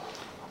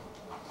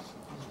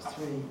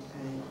 3, 8,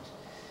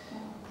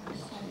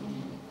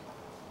 15,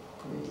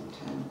 3,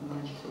 10,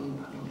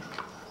 19,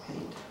 8,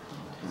 10.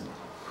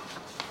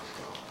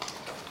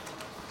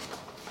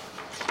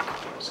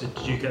 So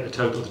did you get the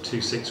total of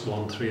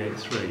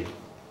 261,383?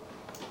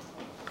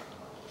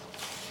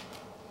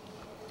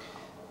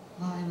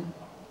 9.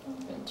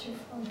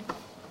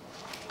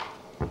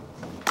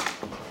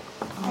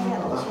 I get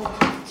the total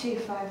of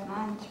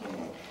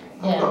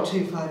 259,383. I've got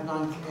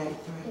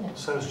 259,383. Yeah.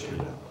 So is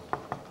Julia.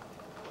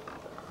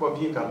 What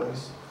have you got,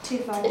 Liz?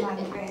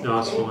 259,383. No,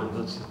 that's fine.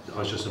 I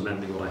was just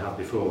amending what I had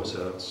before,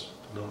 so that's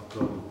not a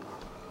problem.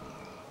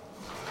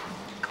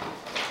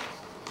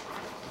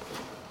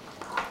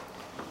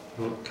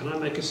 Well, can I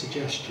make a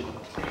suggestion?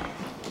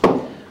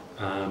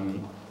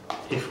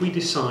 If we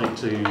decide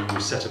to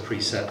set a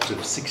precept of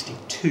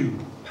 £62,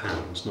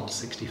 not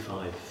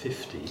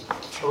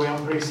 65.50. Are we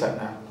on preset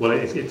now? Well,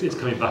 it's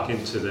coming back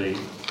into the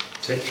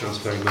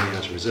transferring money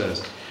out of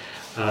reserves.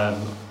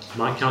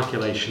 My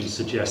calculations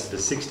suggest that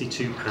a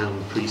 £62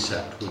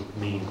 precept would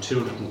mean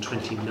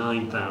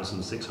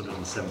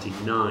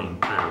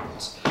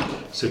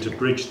 £229,679. So to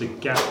bridge the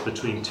gap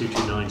between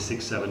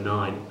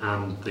 229,679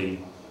 and the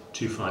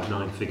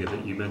 259 figure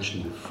that you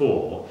mentioned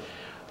before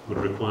would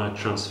require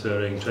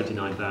transferring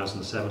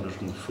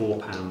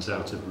 £29,704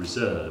 out of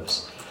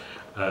reserves,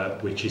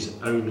 which is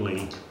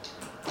only,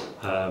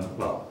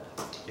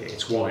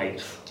 it's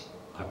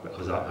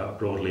 1/8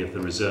 broadly of the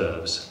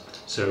reserves.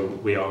 So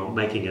we are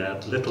making a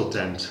little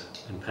dent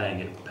in paying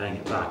it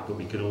back, but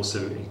we can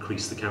also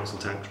increase the council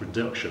tax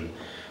reduction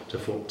to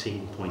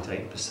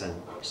 14.8%.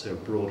 So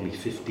broadly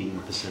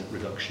 15%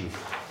 reduction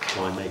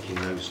by making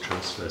those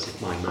transfers, if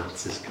my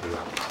maths is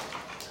correct.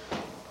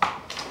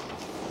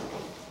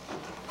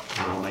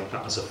 And I'll make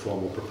that as a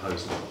formal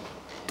proposal.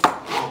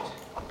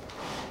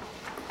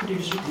 Could you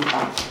just repeat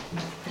that?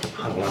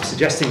 Well, I'm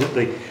suggesting that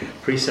the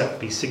precept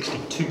be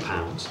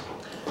 £62,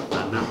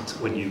 and that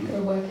when you...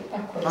 We'll work it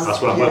backwards. That's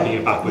what I'm working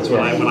it backwards.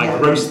 When I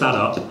grossed that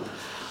up,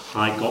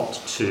 I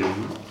got to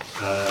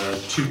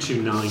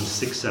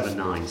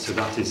 229,679. So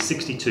that is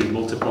 62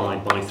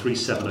 multiplied by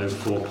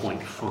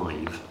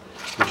 3704.5,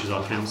 which is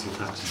our council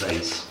tax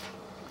base.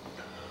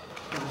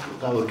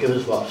 That would give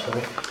us what,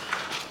 sorry?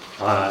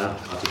 I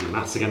have to do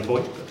maths again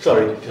for you.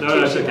 Sorry.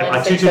 No, it's okay.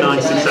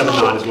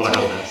 229,679 is what I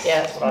have there.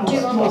 Yeah, that's what Do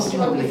you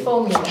want the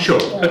formula? Sure.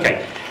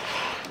 Okay.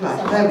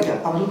 Right, there we go.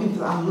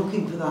 I'm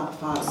looking for that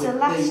file. So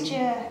last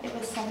year it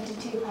was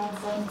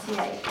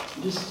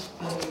 £72.78. Just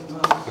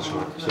That's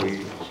right.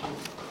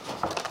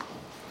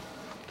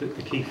 So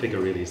the key figure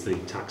really is the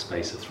tax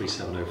base of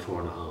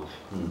 3704.5.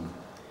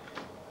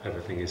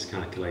 Everything is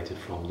calculated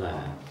from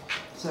there.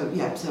 So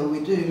we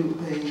do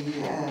the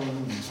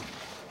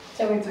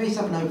So we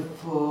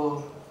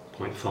 3704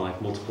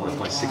 multiplied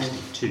by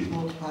 62.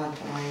 multiplied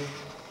by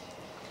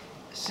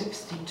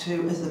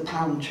 62 is the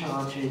pound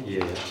charges.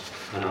 Yeah,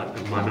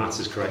 and my maths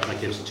is correct. That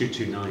gives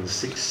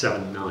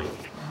 229,679.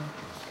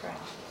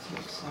 correct.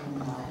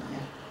 679, yeah.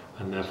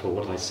 And therefore,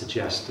 what I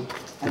suggest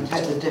And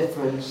take the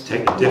difference.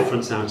 take the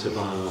difference out of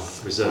our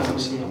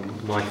reserves.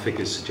 And my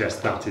figures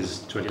suggest that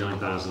is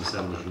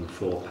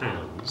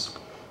 £29,704.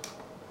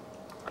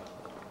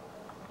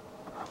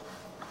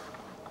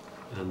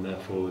 And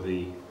therefore,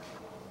 the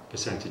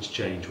percentage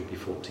change would be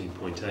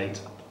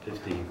 14.8,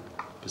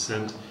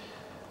 15%.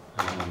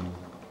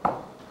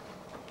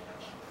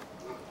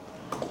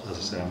 As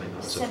I say, I make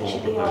that as a formal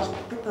Essentially, proposal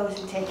you're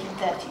proposing taking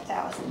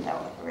 30,000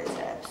 out of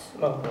reserves.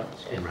 Well,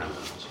 in round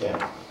numbers.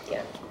 yeah.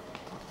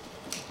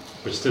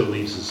 Which still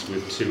leaves us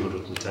with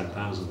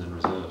 210,000 in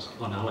reserves,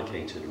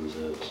 unallocated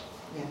reserves.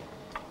 Yeah.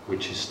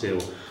 Which is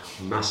still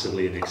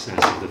massively in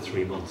excess of the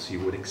 3 months you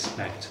would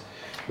expect,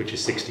 which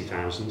is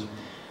 60,000.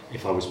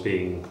 If I was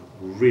being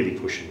really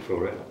pushing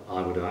for it,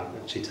 I would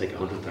actually take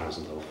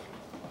 100,000 off.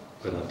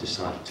 But I've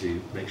decided to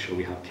make sure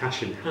we have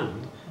cash in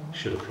hand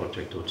should a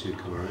project or two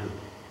come around.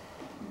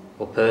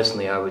 Well,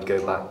 personally, I would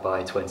go back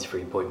by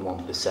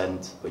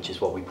 23.1%, which is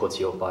what we put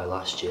you up by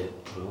last year.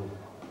 Well,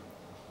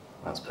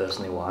 That's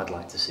personally what I'd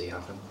like to see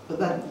happen. But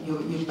then you're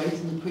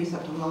basing the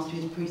precept on last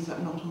year's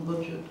precept, not on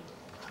budget.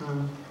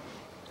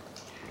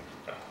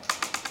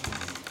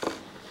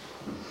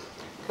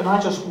 Can I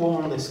just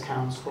warn this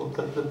council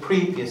that the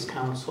previous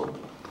council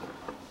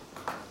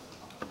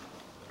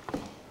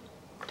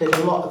did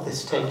a lot of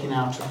this taking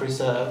out of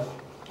reserve,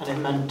 and it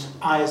meant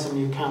I, as a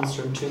new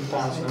councillor in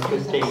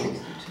 2015,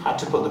 had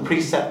to put the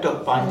precept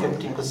up by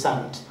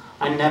 50%.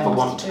 I never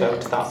want to go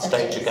to that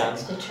stage again.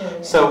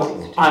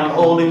 So I'm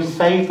all in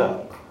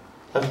favour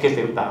of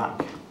giving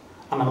back,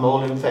 and I'm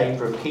all in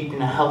favour of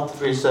keeping a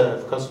healthy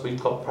reserve because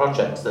we've got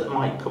projects that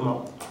might come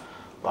up.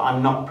 But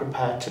I'm not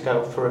prepared to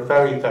go for a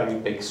very, very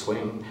big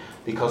swing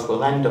because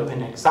we'll end up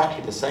in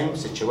exactly the same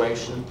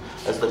situation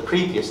as the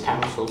previous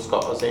councils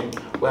got us in,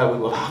 where we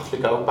will have to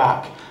go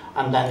back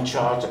and then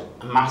charge a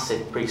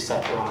massive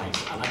preset rise,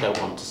 and I don't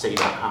want to see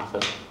that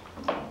happen.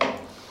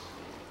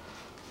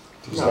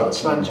 No,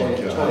 it's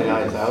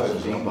 29,000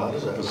 is not bad,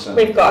 is it?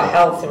 We've got a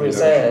healthy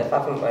reserve,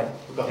 haven't we?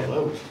 We've got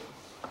loads.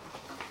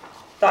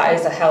 That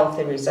is a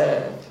healthy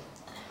reserve.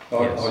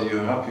 Are you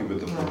happy with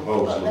the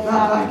proposal?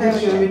 That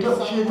gives you a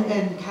reduction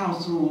in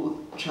council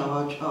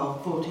charge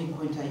of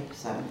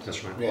 14.8%.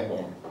 That's right.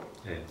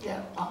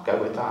 Yeah, I'll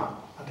go with that.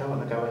 I don't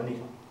want to go any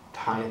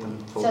higher than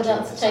 14%. So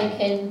that's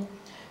taking...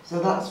 So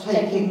that's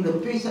taking the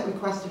precept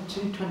request of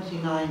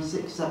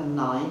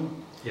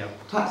 229,679, Yeah.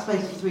 tax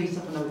base of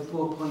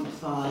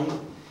 3704.5,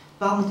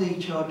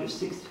 Band charge of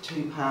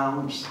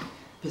 £62,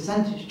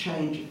 percentage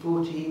change of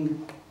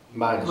 14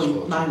 minus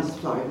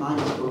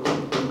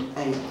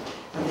 14.8,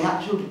 and the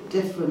actual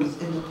difference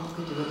in the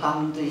pocket of a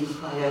Band D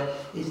player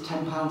is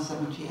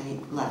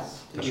 £10.78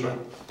 less. That's right.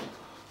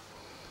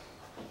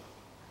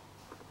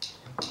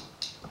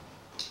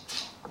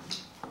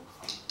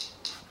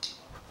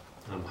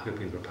 I'm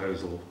hoping the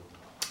proposal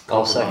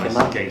I'll second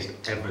that. against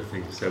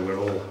everything, so we're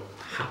all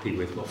happy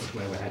with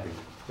where we're heading.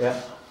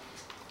 Yeah.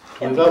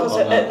 Yeah, because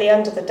at the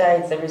end of the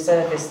day, the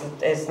reserve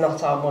is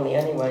not our money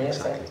anyway, is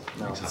Exactly. it?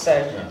 No. Exactly. So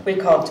Yeah. we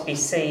can't be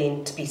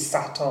seen to be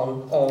sat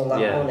on all that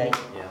money.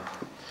 Yeah.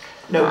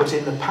 No, but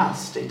in the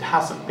past, it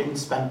hasn't been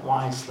spent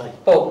wisely.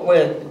 But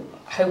we're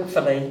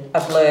hopefully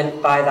have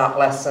learned by that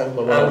lesson,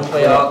 and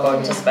we are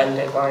going to spend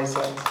it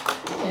wisely.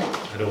 Yeah.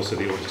 And also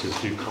the auditors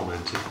do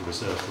comment if the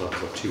reserve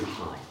levels are too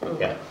high.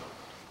 Yeah.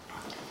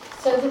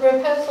 So the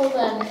proposal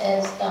then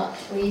is that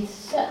we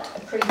set a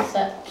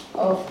precept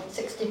of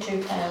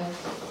 £62.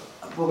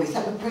 Well, we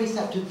set the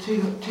precept of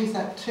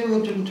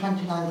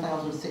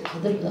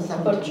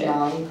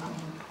 229,679.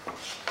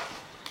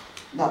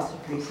 That's the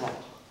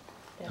precept.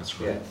 That's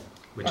right. Yeah.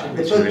 Which The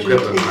is budget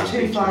equivalent is to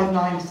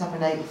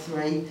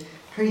 259,783,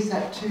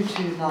 precept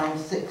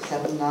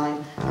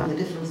 229,679, and the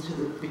difference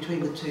between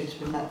the two to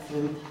be met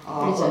from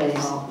our Reserves.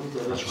 reserves.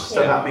 That's right.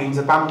 So that means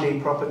a Bambi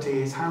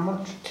property is how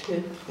much?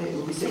 It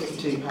will be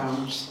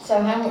 £62.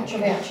 So how much are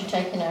we actually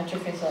taking out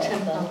of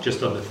reserve then?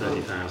 just under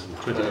 30,000,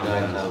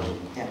 29,000.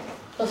 Yeah.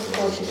 Plus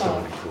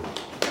 45.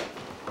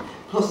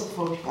 Plus the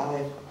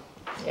 45.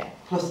 Yeah.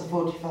 Plus the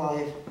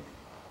 45.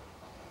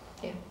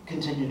 Yeah.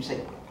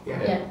 Contingency. Yeah.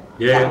 Yeah. That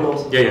Yeah, will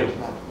also yeah, yeah. be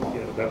about, So Yeah,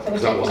 we're that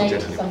taking wasn't it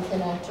 80 anyway.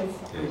 something out of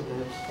Yeah.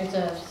 Reserves.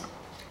 reserves.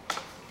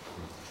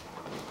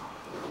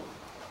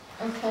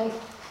 Okay.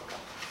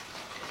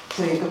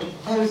 So you've got a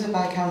proposer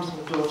by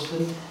Councillor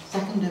Dawson,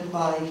 seconded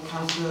by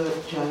Councillor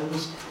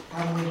Jones.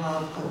 Can we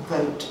have a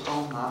vote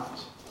on that?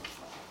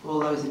 All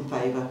those in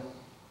favour?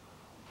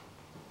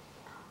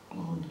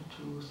 1,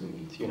 2, 3,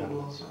 It's 4,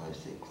 unanimous. 5,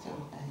 6,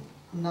 7, 8,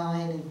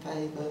 9 in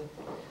favour.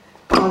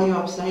 Are you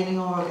abstaining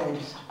or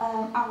against?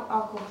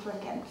 I'll go for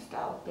against.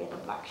 I'll be the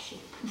black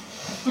sheep.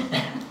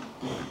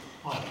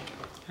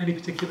 Any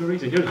particular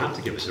reason? You don't have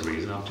to give us a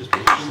reason, I'll just be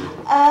interested.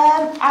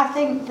 I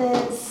think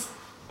there's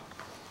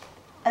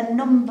a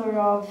number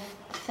of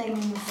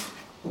things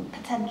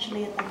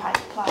potentially in the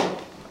pipeline,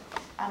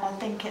 and I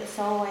think it's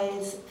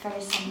always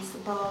very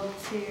sensible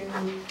to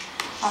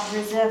have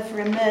reserve for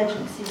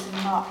emergencies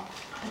and not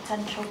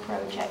potential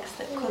projects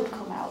that could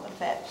come out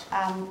of it.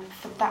 And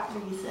for that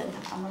reason,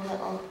 I'm a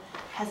little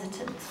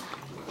hesitant.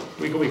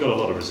 We got a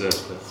lot of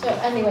reserves there. So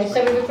anyway,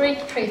 so we've agreed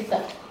to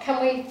precept.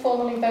 Can we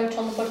formally vote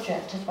on the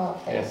budget as well,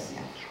 please?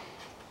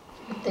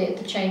 Yes.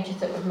 The changes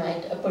that we've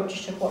made, a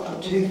budget of what?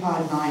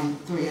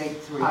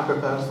 259,383. I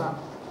propose that.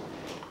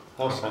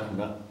 I'll second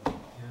that. Yeah,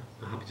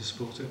 I'm happy to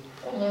support it.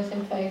 All those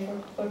in favour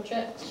of the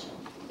budget?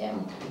 Yeah,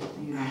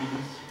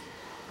 Unanimous.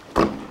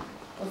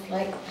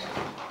 lovely.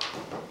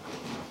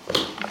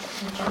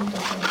 Agenda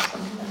here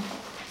somewhere.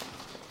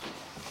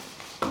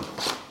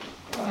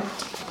 Right,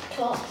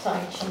 clerk's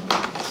items.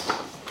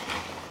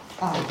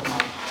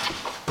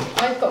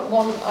 I've got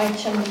one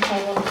item that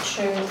I want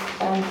to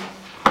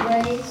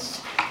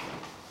raise.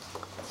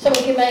 Some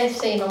of you may have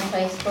seen on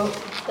Facebook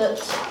that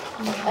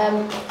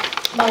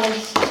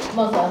Mally's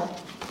mother,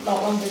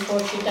 not long before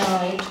she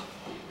died,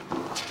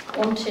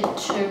 wanted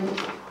to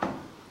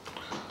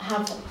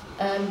have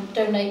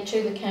donate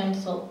to the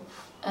council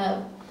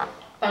a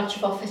badge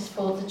of office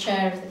for the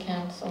chair of the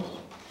council.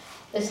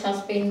 This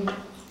has been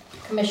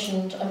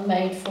commissioned and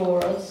made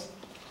for us,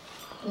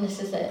 and this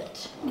is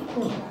it.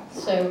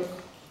 So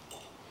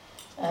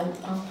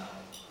I'll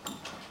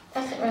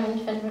pass it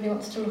round if anybody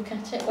wants to look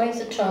at it. Weighs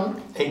a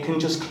ton. It can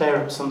just clear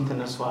up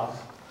something as well.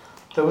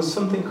 There was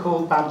something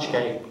called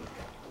Badgegate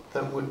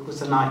that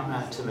was a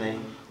nightmare to me,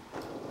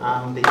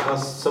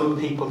 because some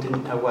people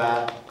didn't know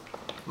where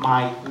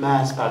my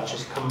mayor's badge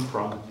has come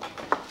from.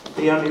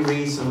 The only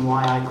reason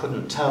why I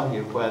couldn't tell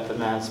you where the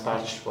mayor's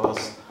badge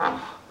was,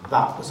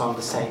 that was on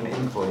the same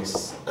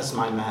invoice as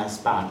my mayor's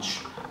badge,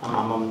 and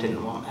my mum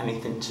didn't want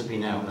anything to be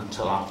known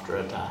until after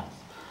her death.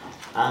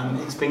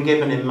 It's been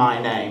given in my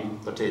name,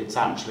 but it's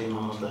actually my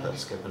mother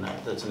that's given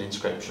it. There's an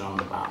inscription on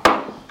the back.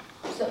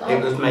 So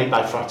It was made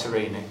by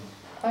Fratellini,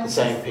 I the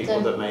same just, people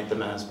that made the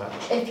mayor's badge.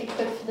 If you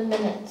could, for the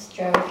minutes,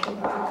 Joe, if you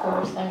could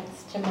record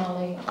thanks to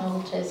Mally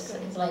and his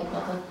late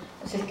mother,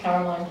 Mrs.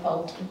 Caroline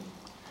Bolton,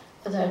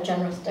 for their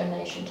generous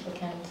donation to the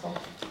council.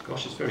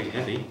 Gosh, it's very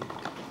heavy.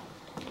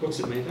 What's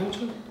it made out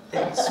of?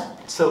 It's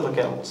silver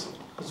gilt.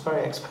 It's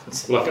very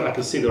expensive. Well, I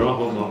can see there are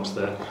hallmarks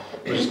there.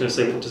 I was just going to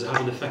say, does it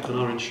have an effect on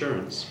our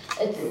insurance?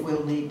 It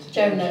will need to.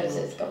 Joe knows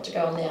it's got to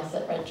go on the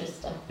asset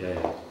register.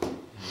 Yeah.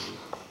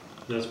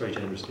 No, it's very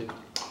generous, Steve.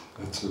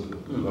 It's a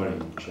very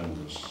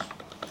generous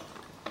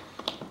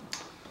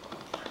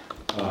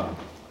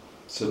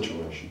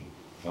situation.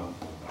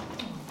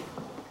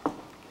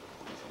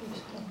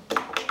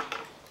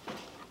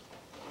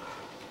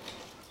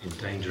 In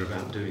danger of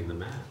outdoing the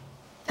man.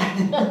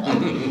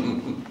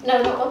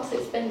 No, not once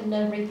it's been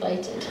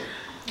replated.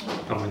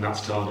 I mean,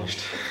 that's tarnished.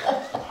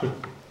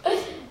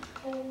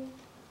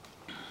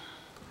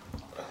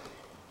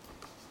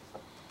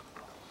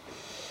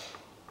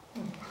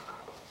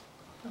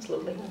 That's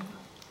lovely.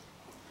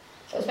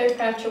 So I was very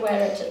proud to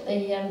wear it at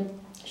the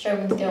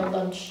Showman's Guild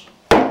lunch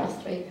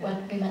last week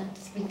when we met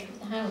to speak of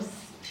the house.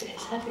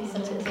 It's heavy, So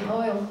isn't it's it? in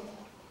oil.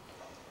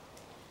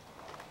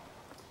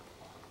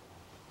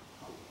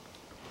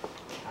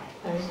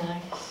 Very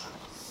nice.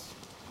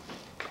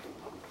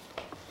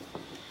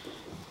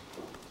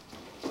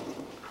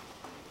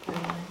 Very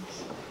nice.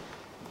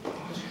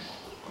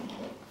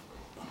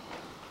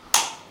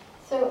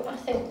 So I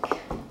think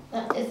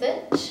that is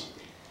it.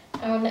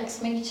 Our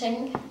next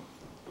meeting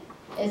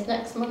is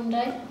next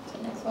Monday.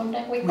 So next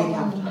Monday, week on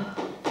Monday.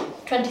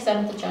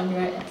 27th of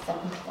January at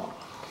 7 o'clock.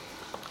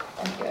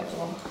 Thank you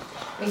everyone.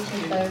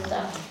 Meeting closed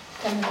at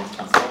 10 minutes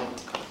past 8.